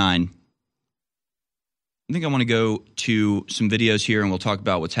 1-877-789-2539. I think I want to go to some videos here and we'll talk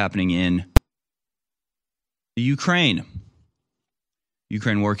about what's happening in the Ukraine.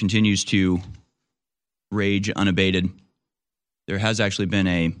 Ukraine war continues to rage unabated. There has actually been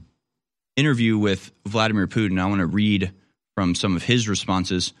a interview with Vladimir Putin. I want to read from some of his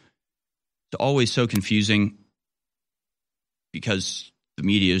responses. It's always so confusing because the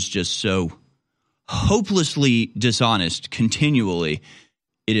media is just so hopelessly dishonest continually.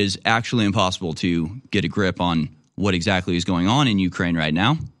 It is actually impossible to get a grip on what exactly is going on in Ukraine right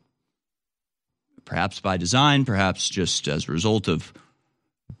now. Perhaps by design, perhaps just as a result of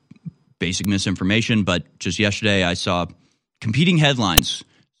basic misinformation. But just yesterday I saw competing headlines.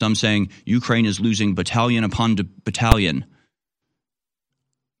 Some saying Ukraine is losing battalion upon battalion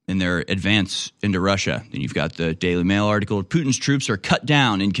in their advance into Russia. Then you've got the Daily Mail article, Putin's troops are cut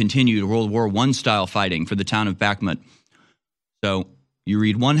down and continued World War I style fighting for the town of Bakhmut. So you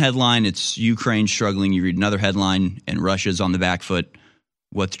read one headline, it's Ukraine struggling. You read another headline, and Russia's on the back foot.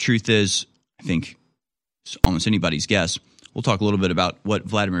 What the truth is, I think it's almost anybody's guess. We'll talk a little bit about what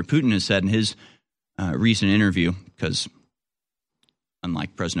Vladimir Putin has said in his recent interview, because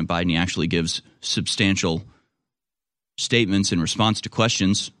unlike President Biden, he actually gives substantial statements in response to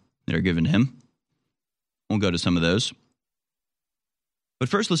questions that are given to him. We'll go to some of those. But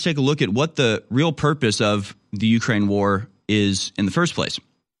first, let's take a look at what the real purpose of the Ukraine war is in the first place.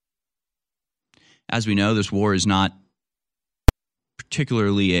 As we know, this war is not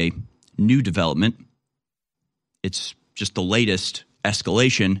particularly a new development. It's just the latest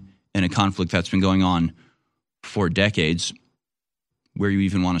escalation in a conflict that's been going on for decades. Where you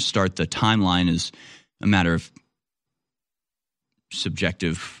even want to start the timeline is a matter of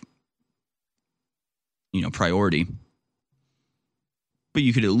subjective, priority. But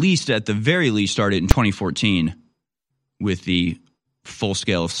you could at least, at the very least, start it in 2014 with the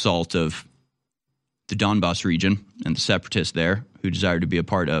full-scale assault of the Donbass region and the separatists there who desired to be a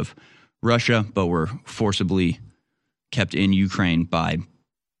part of Russia but were forcibly kept in Ukraine by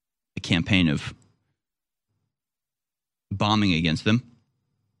a campaign of bombing against them.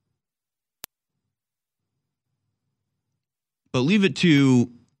 But leave it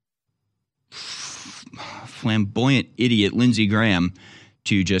to flamboyant idiot Lindsey Graham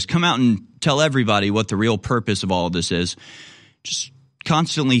to just come out and tell everybody what the real purpose of all of this is. Just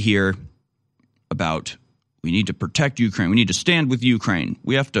constantly hear about we need to protect Ukraine. We need to stand with Ukraine.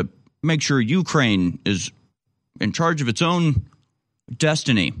 We have to make sure Ukraine is in charge of its own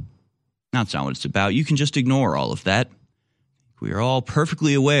destiny. That's not what it's about. You can just ignore all of that. We are all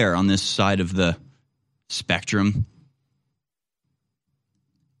perfectly aware on this side of the spectrum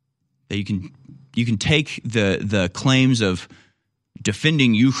that you can take the claims of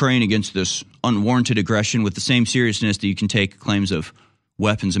defending Ukraine against this unwarranted aggression with the same seriousness that you can take claims of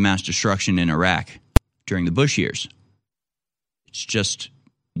weapons of mass destruction in Iraq during the Bush years. It's just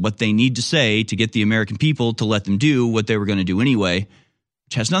what they need to say to get the American people to let them do what they were going to do anyway,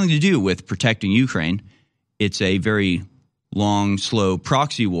 which has nothing to do with protecting Ukraine. It's a very long, slow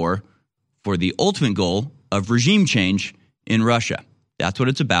proxy war for the ultimate goal of regime change in Russia. That's what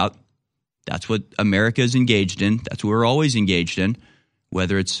it's about. That's what America is engaged in. That's what we're always engaged in,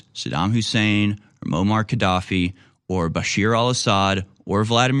 whether it's Saddam Hussein or Muammar Gaddafi or Bashir al-Assad or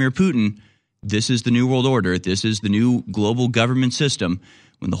Vladimir Putin. This is the new world order. This is the new global government system.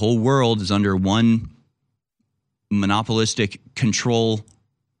 When the whole world is under one monopolistic control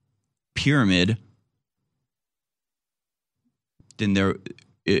pyramid, then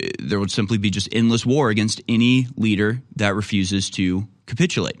there would simply be just endless war against any leader that refuses to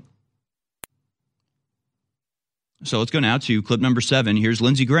capitulate. So let's go now to clip number 7. Here's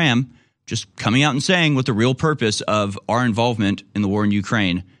Lindsey Graham just coming out and saying what the real purpose of our involvement in the war in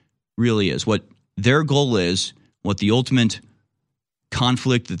Ukraine really is, what their goal is, what the ultimate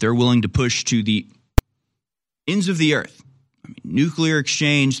conflict that they're willing to push to the ends of the earth. I mean, nuclear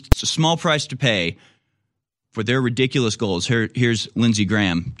exchange, it's a small price to pay for their ridiculous goals. Here's Lindsey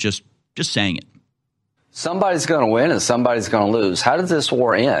Graham just saying it. Somebody's going to win and somebody's going to lose. How does this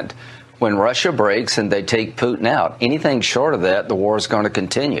war end? When Russia breaks and they take Putin out, anything short of that, the war is going to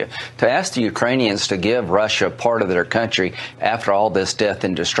continue. To ask the Ukrainians to give Russia part of their country after all this death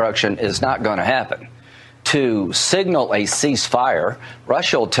and destruction is not going to happen. To signal a ceasefire,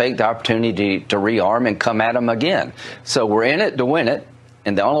 Russia will take the opportunity to rearm and come at them again. So we're in it to win it,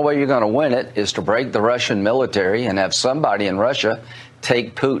 and the only way you're going to win it is to break the Russian military and have somebody in Russia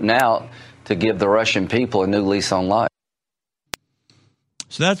take Putin out to give the Russian people a new lease on life.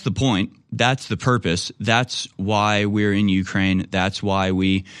 So that's the point. That's the purpose. That's why we're in Ukraine. That's why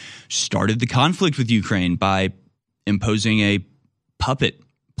we started the conflict with Ukraine by imposing a puppet,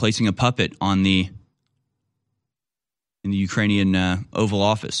 placing a puppet on the in the Ukrainian Oval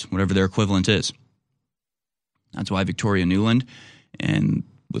Office, whatever their equivalent is. That's why Victoria Nuland and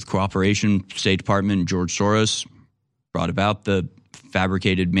with cooperation, State Department and George Soros brought about the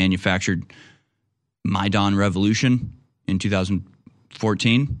fabricated, manufactured Maidan Revolution in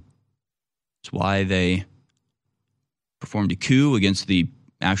 2014. It's why they performed a coup against the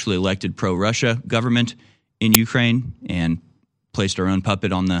actually elected pro-Russia government in Ukraine and placed our own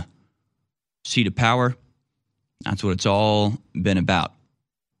puppet on the seat of power. That's what it's all been about.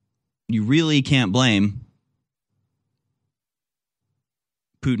 You really can't blame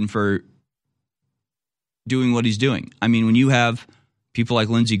Putin for doing what he's doing. I mean, when you have people like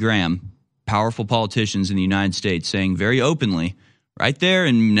Lindsey Graham, powerful politicians in the United States, saying very openly, right there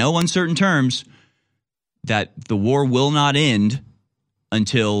in no uncertain terms, that the war will not end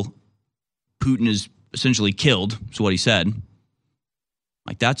until Putin is essentially killed, is what he said.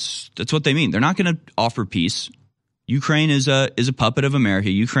 Like that's what they mean. They're not going to offer peace. Ukraine is a puppet of America.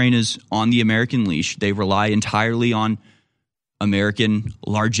 Ukraine is on the American leash. They rely entirely on American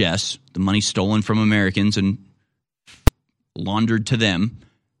largesse, the money stolen from Americans and laundered to them.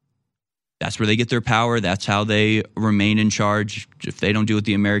 That's where they get their power. That's how they remain in charge. If they don't do what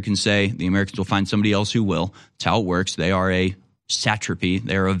the Americans say, the Americans will find somebody else who will. That's how it works. They are a satrapy.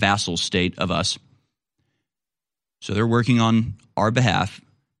 They are a vassal state of us. So they're working on our behalf.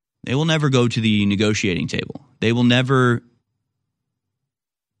 They will never go to the negotiating table. They will never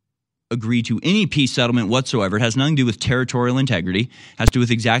agree to any peace settlement whatsoever. It has nothing to do with territorial integrity. It has to do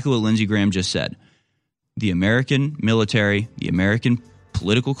with exactly what Lindsey Graham just said. The American military, the American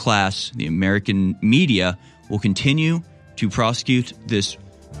political class, the American media will continue to prosecute this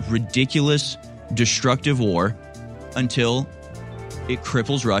ridiculous, destructive war until it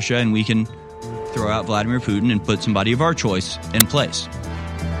cripples Russia and we can throw out Vladimir Putin and put somebody of our choice in place.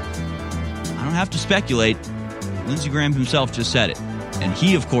 I don't have to speculate. Lindsey Graham himself just said it. And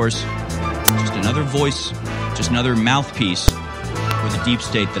he, of course, just another voice, just another mouthpiece for the deep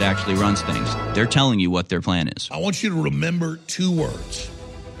state that actually runs things. They're telling you what their plan is. I want you to remember two words: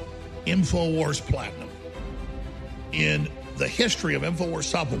 InfoWars Platinum. In the history of InfoWars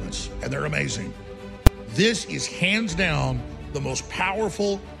supplements, and they're amazing, this is hands down the most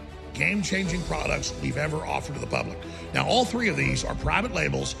powerful, game-changing products we've ever offered to the public. Now, all three of these are private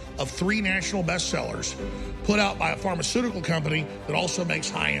labels of 3 national bestsellers put out by a pharmaceutical company that also makes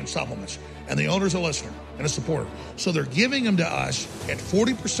high-end supplements. And the owner's a listener and a supporter. So they're giving them to us at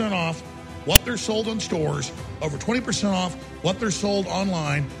 40% off what they're sold in stores, over 20% off what they're sold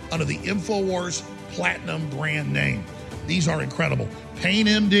online under the InfoWars Platinum brand name. These are incredible. Pain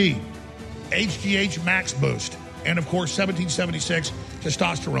MD, HGH Max Boost, and of course 1776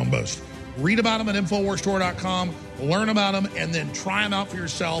 Testosterone Boost. Read about them at InfoWarsStore.com, learn about them, and then try them out for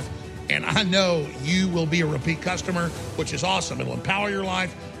yourself. And I know you will be a repeat customer, which is awesome. It'll empower your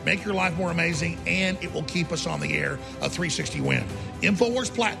life, make your life more amazing, and it will keep us on the air, a 360 win.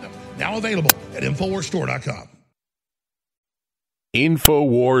 InfoWars Platinum, now available at InfoWarsStore.com.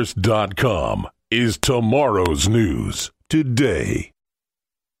 InfoWars.com is tomorrow's news today.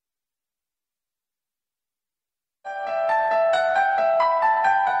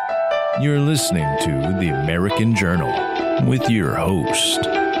 You're listening to The American Journal with your host,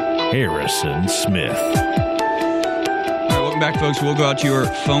 Harrison Smith. All right, welcome back, folks. We'll go out to your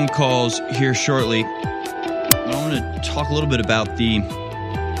phone calls here shortly. I want to talk a little bit about the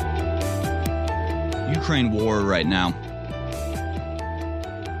Ukraine war right now.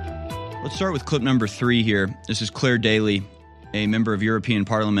 Let's start with clip number 3 here. This is Claire Daly, a member of European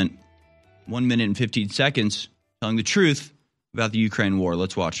Parliament, 1 minute and 15 seconds, telling the truth about the Ukraine war.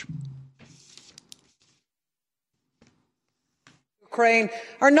 Let's watch. Ukraine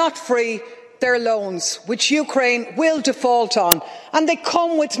are not free. They're loans, which Ukraine will default on, and they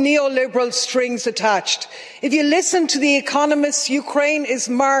come with neoliberal strings attached. If you listen to the economists, Ukraine is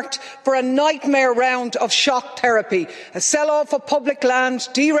marked for a nightmare round of shock therapy, a sell-off of public land,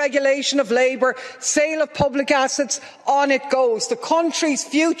 deregulation of labour, sale of public assets, on it goes. The country's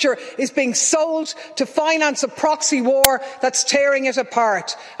future is being sold to finance a proxy war that's tearing it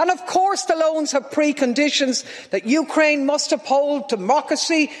apart. And of course the loans have preconditions that Ukraine must uphold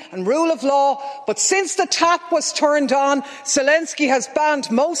democracy and rule of law. But since the tap was turned on, Zelensky has banned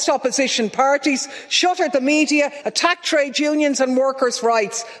most opposition parties, shuttered the media, attacked trade unions and workers'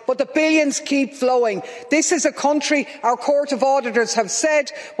 rights. But the billions keep flowing. This is a country, our Court of Auditors have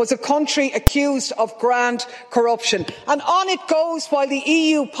said, was a country accused of grand corruption. And on it goes while the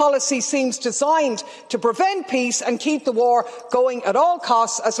EU policy seems designed to prevent peace and keep the war going at all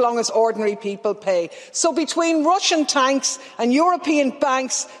costs as long as ordinary people pay. So between Russian tanks and European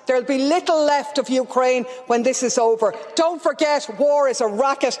banks, there'll be little little left of Ukraine when this is over. Don't forget, war is a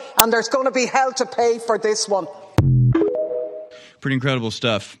racket and there's going to be hell to pay for this one. Pretty incredible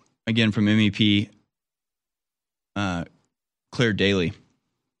stuff, again, from MEP Claire Daly.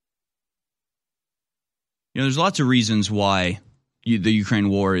 You know, there's lots of reasons why the Ukraine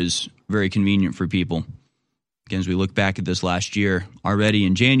war is very convenient for people. Again, as we look back at this last year, already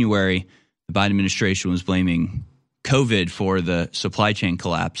in January, the Biden administration was blaming COVID for the supply chain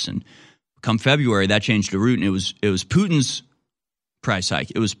collapse. And come February, that changed the route, and it was Putin's price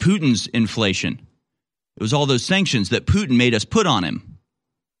hike. It was Putin's inflation. It was all those sanctions that Putin made us put on him.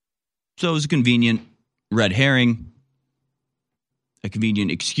 So it was a convenient red herring, a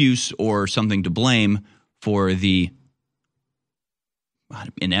convenient excuse or something to blame for the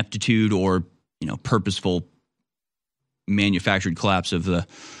ineptitude or, purposeful manufactured collapse of the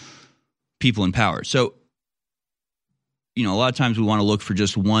people in power. So, a lot of times we want to look for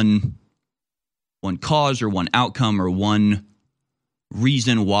just one cause or one outcome or one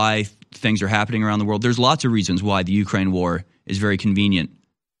reason why things are happening around the world. There's lots of reasons why the Ukraine war is very convenient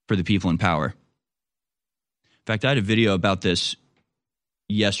for the people in power. In fact, I had a video about this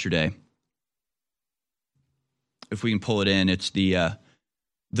yesterday. If we can pull it in, it's the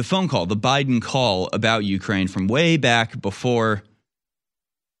phone call, the Biden call about Ukraine from way back before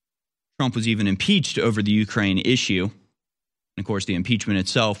Trump was even impeached over the Ukraine issue. And of course, the impeachment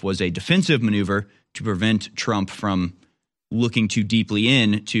itself was a defensive maneuver to prevent Trump from looking too deeply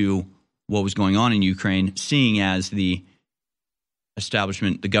into what was going on in Ukraine, seeing as the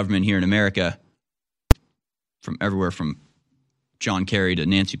establishment, the government here in America, from everywhere from John Kerry to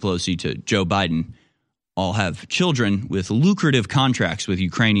Nancy Pelosi to Joe Biden, all have children with lucrative contracts with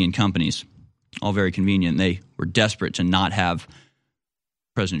Ukrainian companies. All very convenient. They were desperate to not have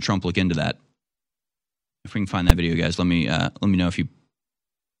President Trump look into that. If we can find that video, guys, let me know if you.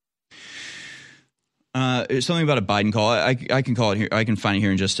 It's something about a Biden call. I can call it here. I can find it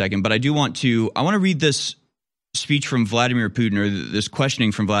here in just a second. But I want to read this speech from Vladimir Putin, or this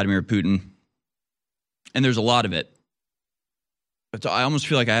questioning from Vladimir Putin. And there's a lot of it. But I almost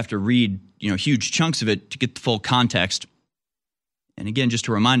feel like I have to read, huge chunks of it to get the full context. And again, just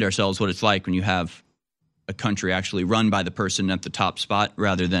to remind ourselves what it's like when you have a country actually run by the person at the top spot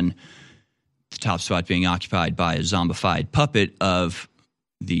rather than the top spot being occupied by a zombified puppet of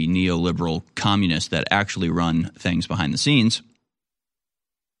the neoliberal communists that actually run things behind the scenes.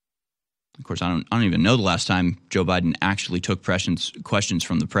 Of course, I don't even know the last time Joe Biden actually took questions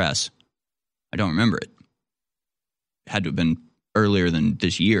from the press. I don't remember it. It had to have been earlier than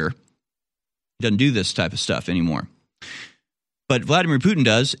this year. He doesn't do this type of stuff anymore. But Vladimir Putin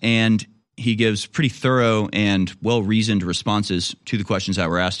does, and he gives pretty thorough and well-reasoned responses to the questions that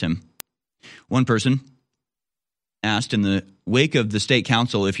were asked him. One person asked, in the wake of the state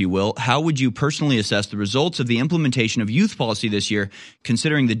council, if you will, how would you personally assess the results of the implementation of youth policy this year,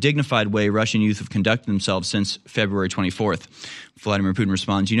 considering the dignified way Russian youth have conducted themselves since February 24th? Vladimir Putin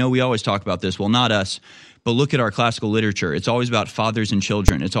responds, we always talk about this. Well, not us, but look at our classical literature. It's always about fathers and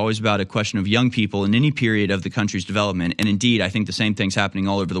children. It's always about a question of young people in any period of the country's development. And indeed, I think the same thing's happening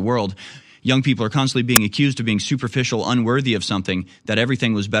all over the world. Young people are constantly being accused of being superficial, unworthy of something, that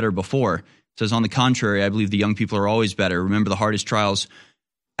everything was better before. It says, on the contrary, I believe the young people are always better. Remember the hardest trials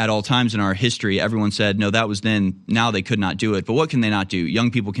at all times in our history. Everyone said, no, that was then. Now they could not do it. But what can they not do?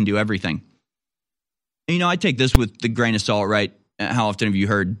 Young people can do everything. And, I take this with the grain of salt, right? How often have you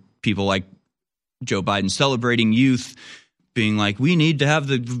heard people like Joe Biden celebrating youth, being like, we need to have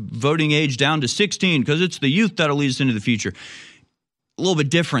the voting age down to 16 because it's the youth that'll lead us into the future. A little bit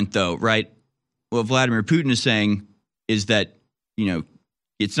different, though, right? What Vladimir Putin is saying is that,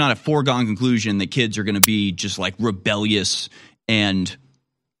 it's not a foregone conclusion that kids are going to be just like rebellious and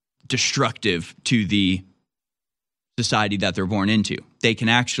destructive to the society that they're born into. They can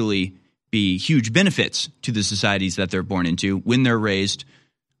actually be huge benefits to the societies that they're born into when they're raised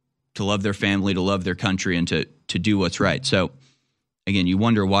to love their family, to love their country, and to do what's right. So, again, you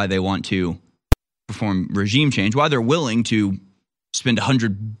wonder why they want to perform regime change, why they're willing to spend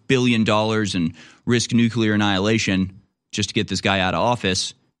 $100 billion and risk nuclear annihilation just to get this guy out of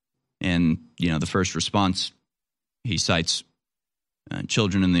office. And, the first response, he cites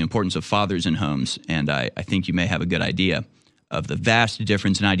children and the importance of fathers in homes. And I think you may have a good idea of the vast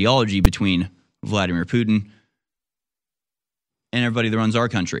difference in ideology between Vladimir Putin and everybody that runs our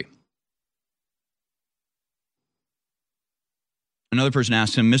country. Another person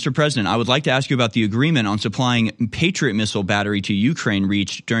asked him, Mr. President, I would like to ask you about the agreement on supplying Patriot missile battery to Ukraine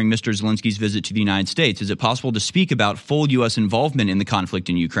reached during Mr. Zelensky's visit to the United States. Is it possible to speak about full U.S. involvement in the conflict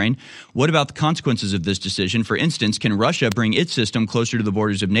in Ukraine? What about the consequences of this decision? For instance, can Russia bring its system closer to the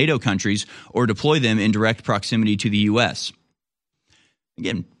borders of NATO countries or deploy them in direct proximity to the U.S.?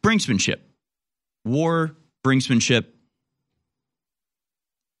 Again, brinksmanship. War, brinksmanship.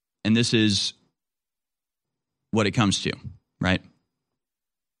 And this is what it comes to, right?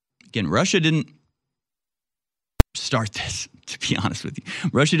 Again, Russia didn't start this, to be honest with you.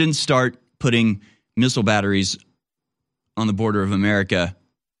 Russia didn't start putting missile batteries on the border of America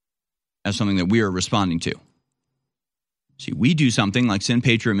as something that we are responding to. See, we do something like send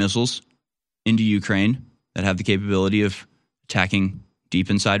Patriot missiles into Ukraine that have the capability of attacking deep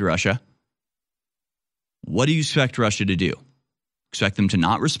inside Russia. What do you expect Russia to do? Expect them to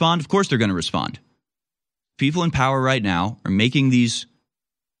not respond? Of course they're going to respond. People in power right now are making these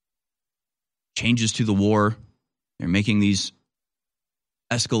changes to the war. They're making these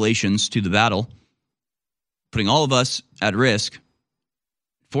escalations to the battle, putting all of us at risk,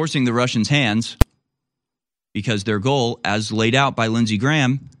 forcing the Russians' hands, because their goal, as laid out by Lindsey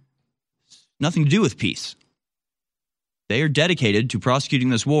Graham, has nothing to do with peace. They are dedicated to prosecuting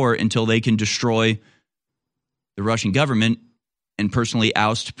this war until they can destroy the Russian government and personally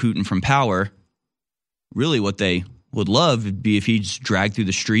oust Putin from power. Really what they would love would be if he's dragged through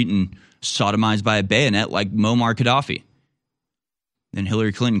the street and sodomized by a bayonet like Muammar Gaddafi. Then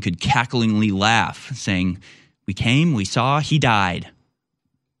Hillary Clinton could cacklingly laugh, saying, we came, we saw, he died.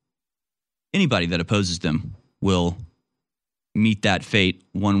 Anybody that opposes them will meet that fate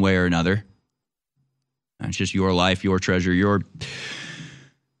one way or another. And it's just your life, your treasure, your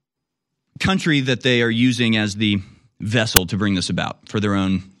country that they are using as the vessel to bring this about for their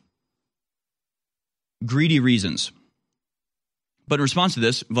own greedy reasons. But in response to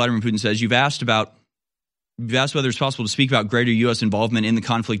this, Vladimir Putin says, you've asked whether it's possible to speak about greater U.S. involvement in the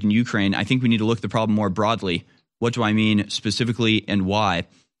conflict in Ukraine. I think we need to look at the problem more broadly. What do I mean specifically and why?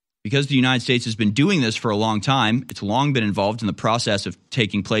 Because the United States has been doing this for a long time. It's long been involved in the process of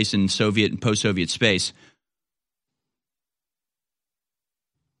taking place in Soviet and post-Soviet space.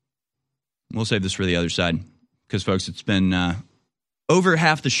 We'll save this for the other side because, folks, it's been over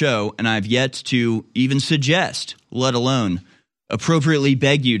half the show, and I've yet to even suggest, let alone appropriately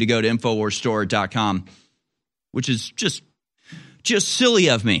beg you to go to InfoWarsStore.com, which is just silly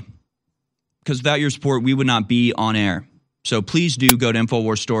of me, because without your support, we would not be on air. So please do go to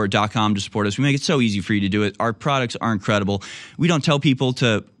InfoWarsStore.com to support us. We make it so easy for you to do it. Our products are incredible. We don't tell people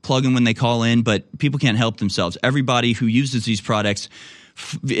to plug in when they call in, but people can't help themselves. Everybody who uses these products,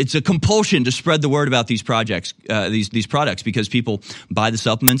 it's a compulsion to spread the word about these projects, these products, because people buy the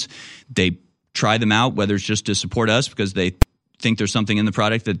supplements, they try them out, whether it's just to support us because they think there's something in the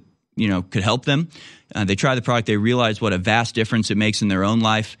product that could help them. They try the product, they realize what a vast difference it makes in their own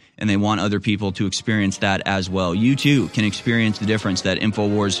life, and they want other people to experience that as well. You too can experience the difference that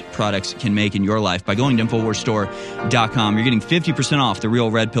InfoWars products can make in your life by going to InfoWarsStore.com. You're getting 50% off the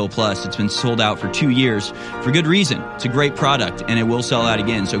Real Red Pill Plus. It's been sold out for 2 years for good reason. It's a great product, and it will sell out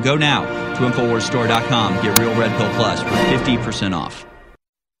again. So go now to InfoWarsStore.com. Get Real Red Pill Plus for 50% off.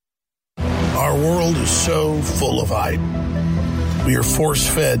 Our world is so full of hype. We are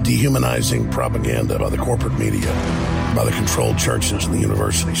force-fed dehumanizing propaganda by the corporate media, by the controlled churches and the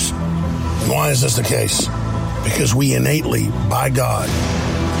universities. And why is this the case? Because we innately, by God,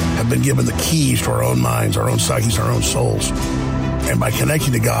 have been given the keys to our own minds, our own psyches, our own souls. And by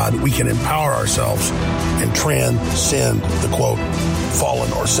connecting to God, we can empower ourselves and transcend the, quote,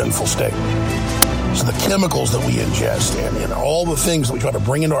 fallen or sinful state. So the chemicals that we ingest and all the things that we try to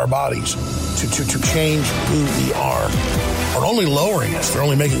bring into our bodies to change who we are only lowering us. They're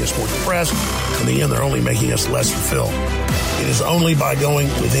only making us more depressed. In the end, they're only making us less fulfilled. It is only by going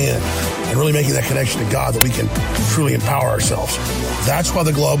within and really making that connection to God that we can truly empower ourselves. That's why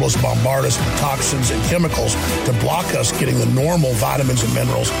the globalists bombard us with toxins and chemicals to block us getting the normal vitamins and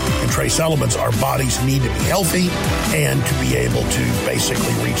minerals and trace elements our bodies need to be healthy and to be able to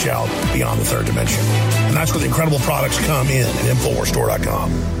basically reach out beyond the third dimension. And that's where the incredible products come in at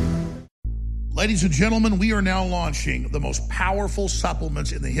InfoWarsStore.com. Ladies and gentlemen, we are now launching the most powerful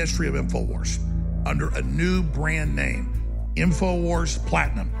supplements in the history of InfoWars under a new brand name, InfoWars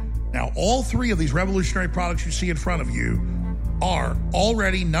Platinum. Now, all three of these revolutionary products you see in front of you are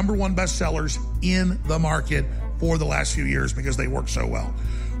already #1 bestsellers in the market for the last few years because they work so well.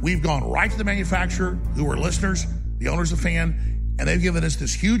 We've gone right to the manufacturer, who are listeners, the owners of FAN, and they've given us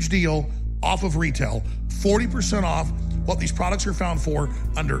this huge deal off of retail, 40% off what these products are found for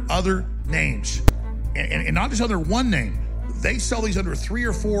under other names. And not just under one name. They sell these under 3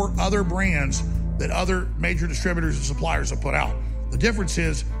 or 4 other brands that other major distributors and suppliers have put out. The difference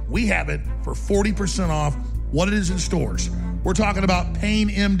is we have it for 40% off what it is in stores. We're talking about Pain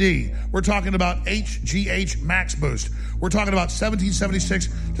MD. We're talking about HGH Max Boost. We're talking about 1776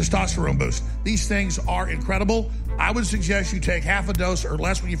 Testosterone Boost. These things are incredible. I would suggest you take half a dose or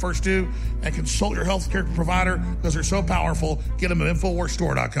less when you first do and consult your healthcare provider because they're so powerful. Get them at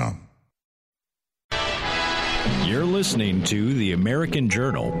InfoWarsStore.com. You're listening to The American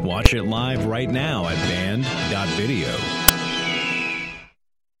Journal. Watch it live right now at band.video.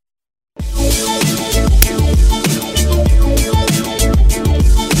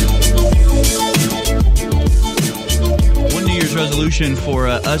 One New Year's resolution for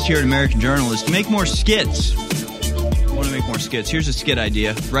us here at American Journal is to make more skits. I want to make more skits. Here's a skit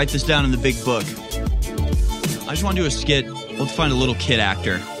idea. Write this down in the big book. I just want to do a skit. Let's find a little kid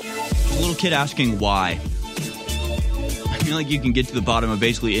actor. A little kid asking why. I feel like you can get to the bottom of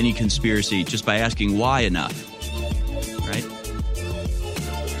basically any conspiracy just by asking why enough. Right?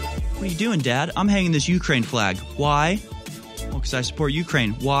 What are you doing, Dad? I'm hanging this Ukraine flag. Why? Well, because I support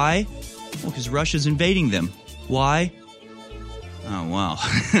Ukraine. Why? Well, because Russia's invading them. Why? Oh, wow.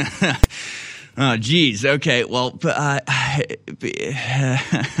 Oh, geez. Okay, well,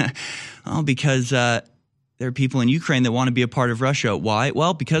 because there are people in Ukraine that want to be a part of Russia. Why?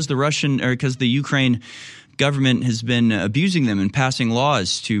 Well, because the Ukraine government has been abusing them and passing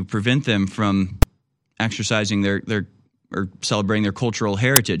laws to prevent them from exercising their or celebrating their cultural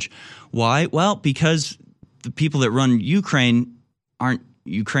heritage. Why? Well, because the people that run Ukraine aren't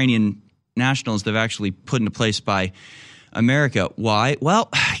Ukrainian nationals they've actually put into place by America. Why? Well,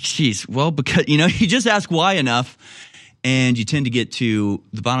 geez. Well, because, you just ask why enough and you tend to get to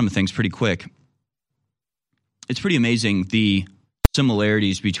the bottom of things pretty quick. It's pretty amazing the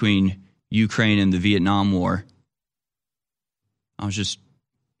similarities between Ukraine and the Vietnam War. I was just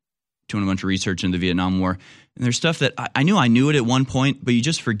doing a bunch of research into the Vietnam War, and there's stuff that I knew it at one point, but you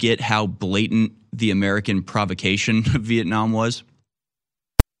just forget how blatant the American provocation of Vietnam was.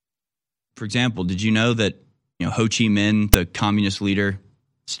 For example, did you know that Ho Chi Minh, the communist leader,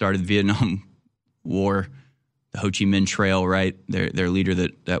 started the Vietnam War, the Ho Chi Minh Trail, right? Their leader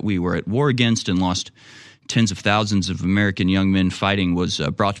that we were at war against and lost tens of thousands of American young men fighting was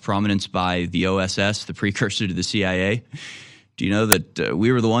brought to prominence by the OSS, the precursor to the CIA. Do you know that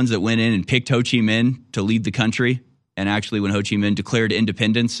we were the ones that went in and picked Ho Chi Minh to lead the country? And actually, when Ho Chi Minh declared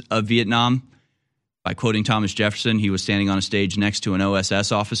independence of Vietnam, by quoting Thomas Jefferson, he was standing on a stage next to an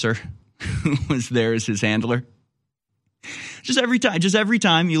OSS officer who was there as his handler. Just every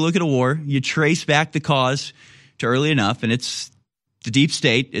time you look at a war, you trace back the cause to early enough, and it's the deep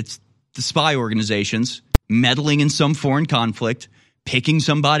state, it's the spy organizations meddling in some foreign conflict, picking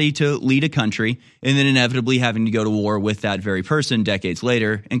somebody to lead a country, and then inevitably having to go to war with that very person decades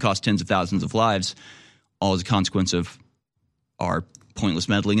later and cost tens of thousands of lives, all as a consequence of our pointless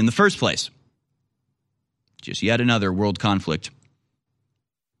meddling in the first place. Just yet another world conflict.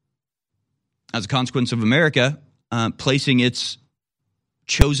 As a consequence of America placing its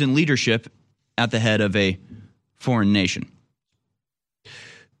chosen leadership at the head of a foreign nation.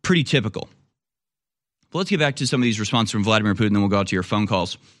 Pretty typical. But let's get back to some of these responses from Vladimir Putin, then we'll go out to your phone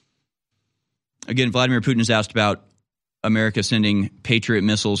calls. Again, Vladimir Putin has asked about America sending Patriot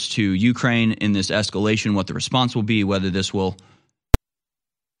missiles to Ukraine in this escalation, what the response will be, whether this will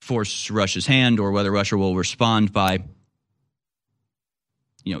force Russia's hand or whether Russia will respond by,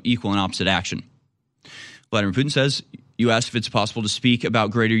 equal and opposite action. Vladimir Putin says, you asked if it's possible to speak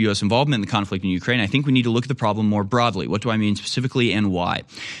about greater U.S. involvement in the conflict in Ukraine. I think we need to look at the problem more broadly. What do I mean specifically and why?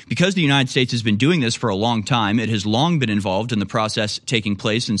 Because the United States has been doing this for a long time, it has long been involved in the process taking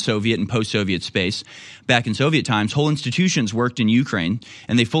place in Soviet and post-Soviet space. Back in Soviet times, whole institutions worked in Ukraine,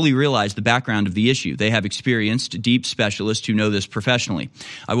 and they fully realized the background of the issue. They have experienced, deep specialists who know this professionally.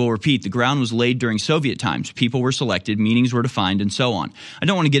 I will repeat, the ground was laid during Soviet times. People were selected, meetings were defined, and so on. I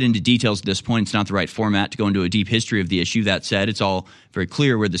don't want to get into details at this point. It's not the right format to go into a deep history of the issue. That said, it's all very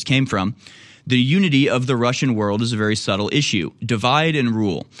clear where this came from. The unity of the Russian world is a very subtle issue. Divide and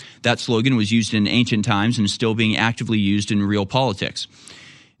rule. That slogan was used in ancient times and is still being actively used in real politics.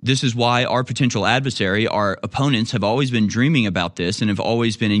 This is why our potential adversary, our opponents, have always been dreaming about this and have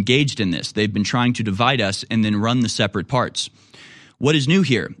always been engaged in this. They've been trying to divide us and then run the separate parts. What is new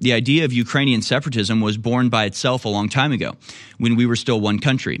here? The idea of Ukrainian separatism was born by itself a long time ago when we were still one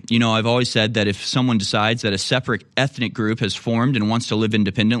country. I've always said that if someone decides that a separate ethnic group has formed and wants to live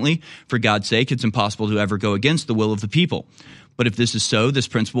independently, for God's sake, it's impossible to ever go against the will of the people. But if this is so, this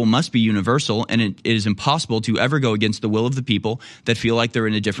principle must be universal, and it is impossible to ever go against the will of the people that feel like they're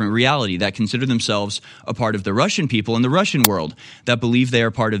in a different reality, that consider themselves a part of the Russian people and the Russian world, that believe they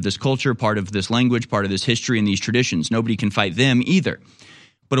are part of this culture, part of this language, part of this history and these traditions. Nobody can fight them either.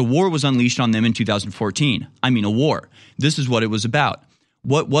 But a war was unleashed on them in 2014. I mean, a war. This is what it was about.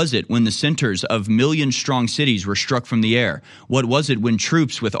 What was it when the centers of million-strong cities were struck from the air? What was it when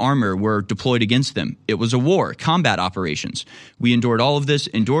troops with armor were deployed against them? It was a war, combat operations. We endured all of this,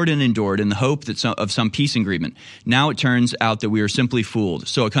 endured in the hope that of some peace agreement. Now it turns out that we are simply fooled.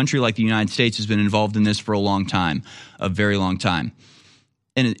 So a country like the United States has been involved in this for a long time, a very long time.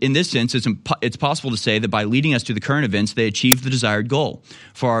 And in this sense, it's possible to say that by leading us to the current events, they achieved the desired goal.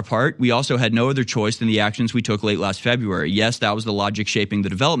 For our part, we also had no other choice than the actions we took late last February. Yes, that was the logic shaping the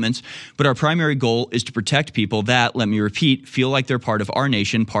developments, but our primary goal is to protect people that, let me repeat, feel like they're part of our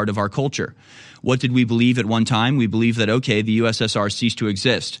nation, part of our culture. What did we believe at one time? We believed that, okay, the USSR ceased to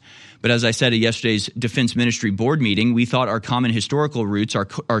exist. But as I said at yesterday's Defense Ministry board meeting, we thought our common historical roots, our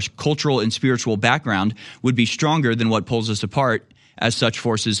cultural and spiritual background would be stronger than what pulls us apart, as such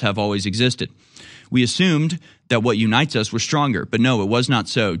forces have always existed. We assumed that what unites us was stronger, but no, it was not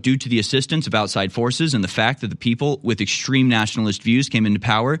so. Due to the assistance of outside forces and the fact that the people with extreme nationalist views came into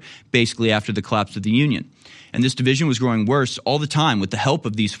power basically after the collapse of the Union. And this division was growing worse all the time with the help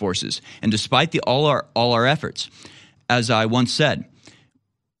of these forces, and despite all our efforts. As I once said,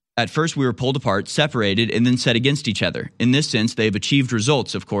 at first we were pulled apart, separated, and then set against each other. In this sense, they have achieved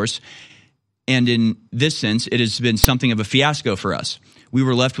results, of course, and in this sense, it has been something of a fiasco for us. We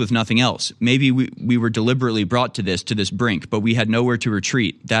were left with nothing else. Maybe we were deliberately brought to this brink, but we had nowhere to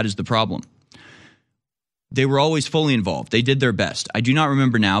retreat. That is the problem. They were always fully involved. They did their best. I do not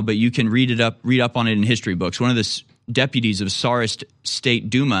remember now, but you can read up on it in history books. One of the deputies of Tsarist State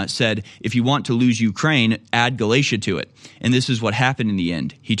Duma said, if you want to lose Ukraine, add Galatia to it. And this is what happened in the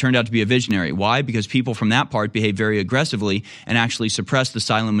end. He turned out to be a visionary. Why? Because people from that part behaved very aggressively and actually suppressed the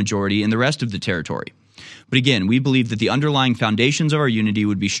silent majority in the rest of the territory. But again, we believe that the underlying foundations of our unity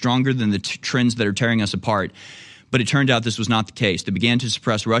would be stronger than the trends that are tearing us apart. But it turned out this was not the case. They began to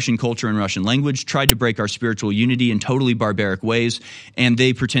suppress Russian culture and Russian language, tried to break our spiritual unity in totally barbaric ways, and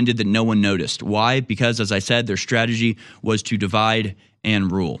they pretended that no one noticed. Why? Because, as I said, their strategy was to divide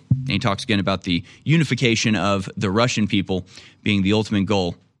and rule. And he talks again about the unification of the Russian people being the ultimate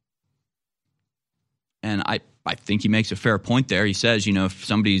goal. And I think he makes a fair point there. He says, if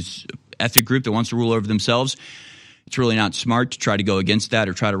somebody's ethnic group that wants to rule over themselves, it's really not smart to try to go against that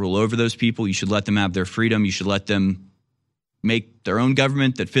or try to rule over those people. You should let them have their freedom. You should let them make their own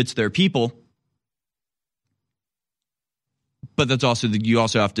government that fits their people. But that's also you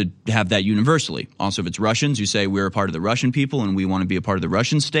also have to have that universally. Also, if it's Russians, you say we're a part of the Russian people and we want to be a part of the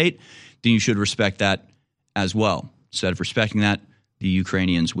Russian state, then you should respect that as well. Instead of respecting that, the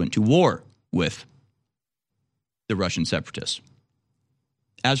Ukrainians went to war with the Russian separatists.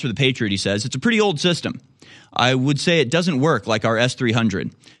 As for the Patriot, he says, it's a pretty old system. I would say it doesn't work like our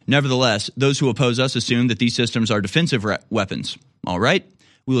S-300. Nevertheless, those who oppose us assume that these systems are defensive weapons. All right?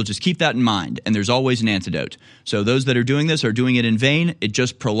 We will just keep that in mind, and there's always an antidote. So those that are doing this are doing it in vain. It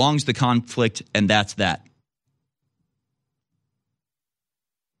just prolongs the conflict, and that's that.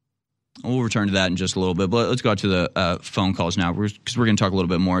 We'll return to that in just a little bit, but let's go to the phone calls now, because we're going to talk a little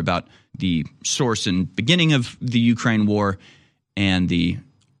bit more about the source and beginning of the Ukraine war and the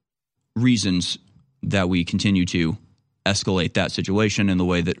reasons that we continue to escalate that situation and the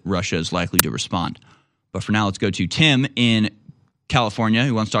way that Russia is likely to respond. But for now, let's go to Tim in California,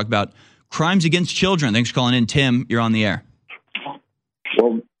 who wants to talk about crimes against children. Thanks for calling in, Tim. You're on the air.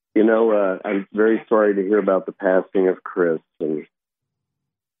 Well, I'm very sorry to hear about the passing of Chris. And, of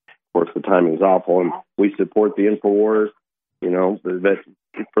course, the timing's awful. And we support the InfoWars, but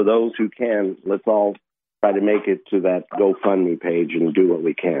for those who can, let's all try to make it to that GoFundMe page and do what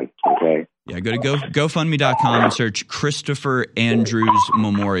we can, okay? Yeah, go to GoFundMe.com and search Christopher Andrews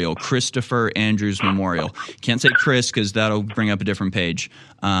Memorial. Christopher Andrews Memorial. Can't say Chris because that'll bring up a different page.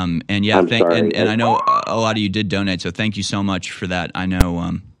 And I know a lot of you did donate, so thank you so much for that. I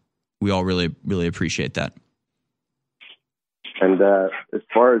know we all really, really appreciate that. And as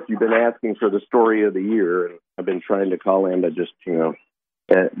far as you've been asking for the story of the year, and I've been trying to call in, but just,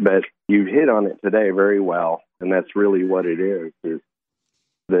 but you hit on it today very well, and that's really what it is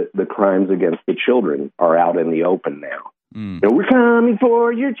the crimes against the children are out in the open now. We're coming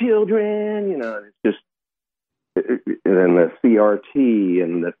for your children, it's just, and the CRT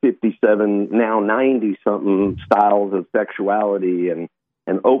and the 57, now 90-something styles of sexuality and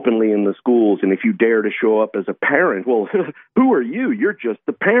and openly in the schools. And if you dare to show up as a parent, well, who are you? You're just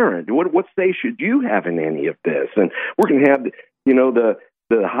the parent. What say should you have in any of this? And we're going to have,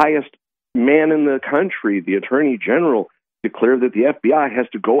 the highest man in the country, the Attorney General, declare that the FBI has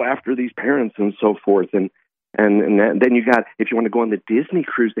to go after these parents and so forth. And then you got, if you want to go on the Disney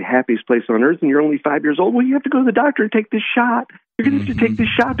cruise, the happiest place on earth, and you're only 5 years old, well, you have to go to the doctor and take this shot. You're going to have to take this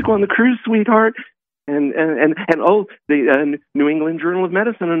shot to go on the cruise, sweetheart. The New England Journal of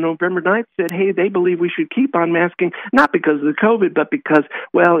Medicine on November 9th said, hey, they believe we should keep on masking, not because of the COVID, but because,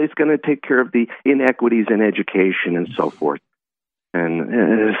 well, it's going to take care of the inequities in education and so forth.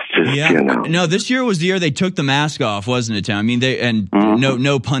 And it's just, No, this year was the year they took the mask off, wasn't it, Tim? I mean,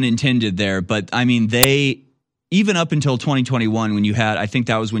 no pun intended there, but I mean, they, even up until 2021, when you had, I think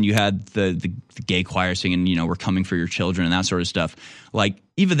that was when you had the gay choir singing, we're coming for your children and that sort of stuff. Like,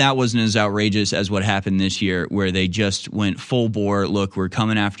 even that wasn't as outrageous as what happened this year, where they just went full bore. Look, we're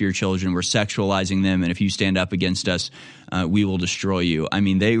coming after your children. We're sexualizing them. And if you stand up against us, we will destroy you. I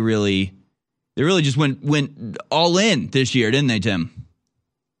mean, they really just went all in this year, didn't they, Tim?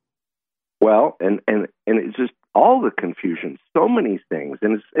 Well, and it's just all the confusion, so many things.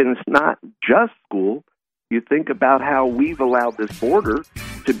 And it's not just school. You think about how we've allowed this border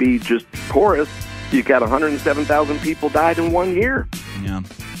to be just porous. You got 107,000 people died in 1 year.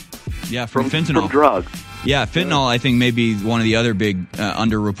 Yeah, from fentanyl. From drugs. Yeah, fentanyl, I think, may be one of the other big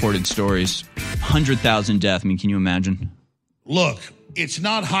underreported stories. 100,000 deaths. I mean, can you imagine? Look, it's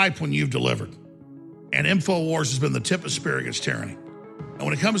not hype when you've delivered. And InfoWars has been the tip of spear against tyranny. And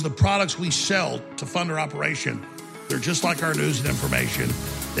when it comes to the products we sell to fund our operation, they're just like our news and information.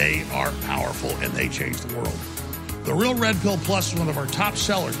 They are powerful, and they change the world. The Real Red Pill Plus is one of our top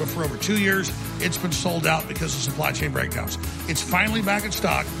sellers, but for over 2 years, it's been sold out because of supply chain breakdowns. It's finally back in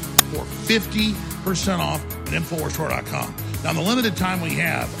stock for 50% off at InfoWarsStore.com. Now, in the limited time we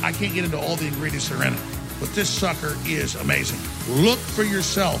have, I can't get into all the ingredients that are in it, but this sucker is amazing. Look for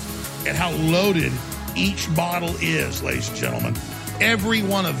yourself at how loaded each bottle is, ladies and gentlemen. Every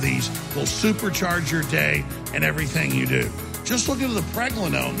one of these will supercharge your day and everything you do. Just look into the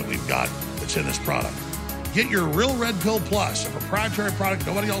pregnenolone that we've got that's in this product. Get your Real Red Pill Plus, a proprietary product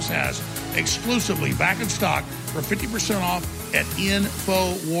nobody else has, exclusively back in stock for 50% off at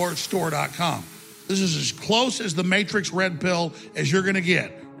InfoWarsStore.com. This is as close as the Matrix Red Pill as you're going to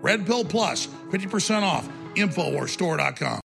get. Red Pill Plus, 50% off, InfoWarsStore.com.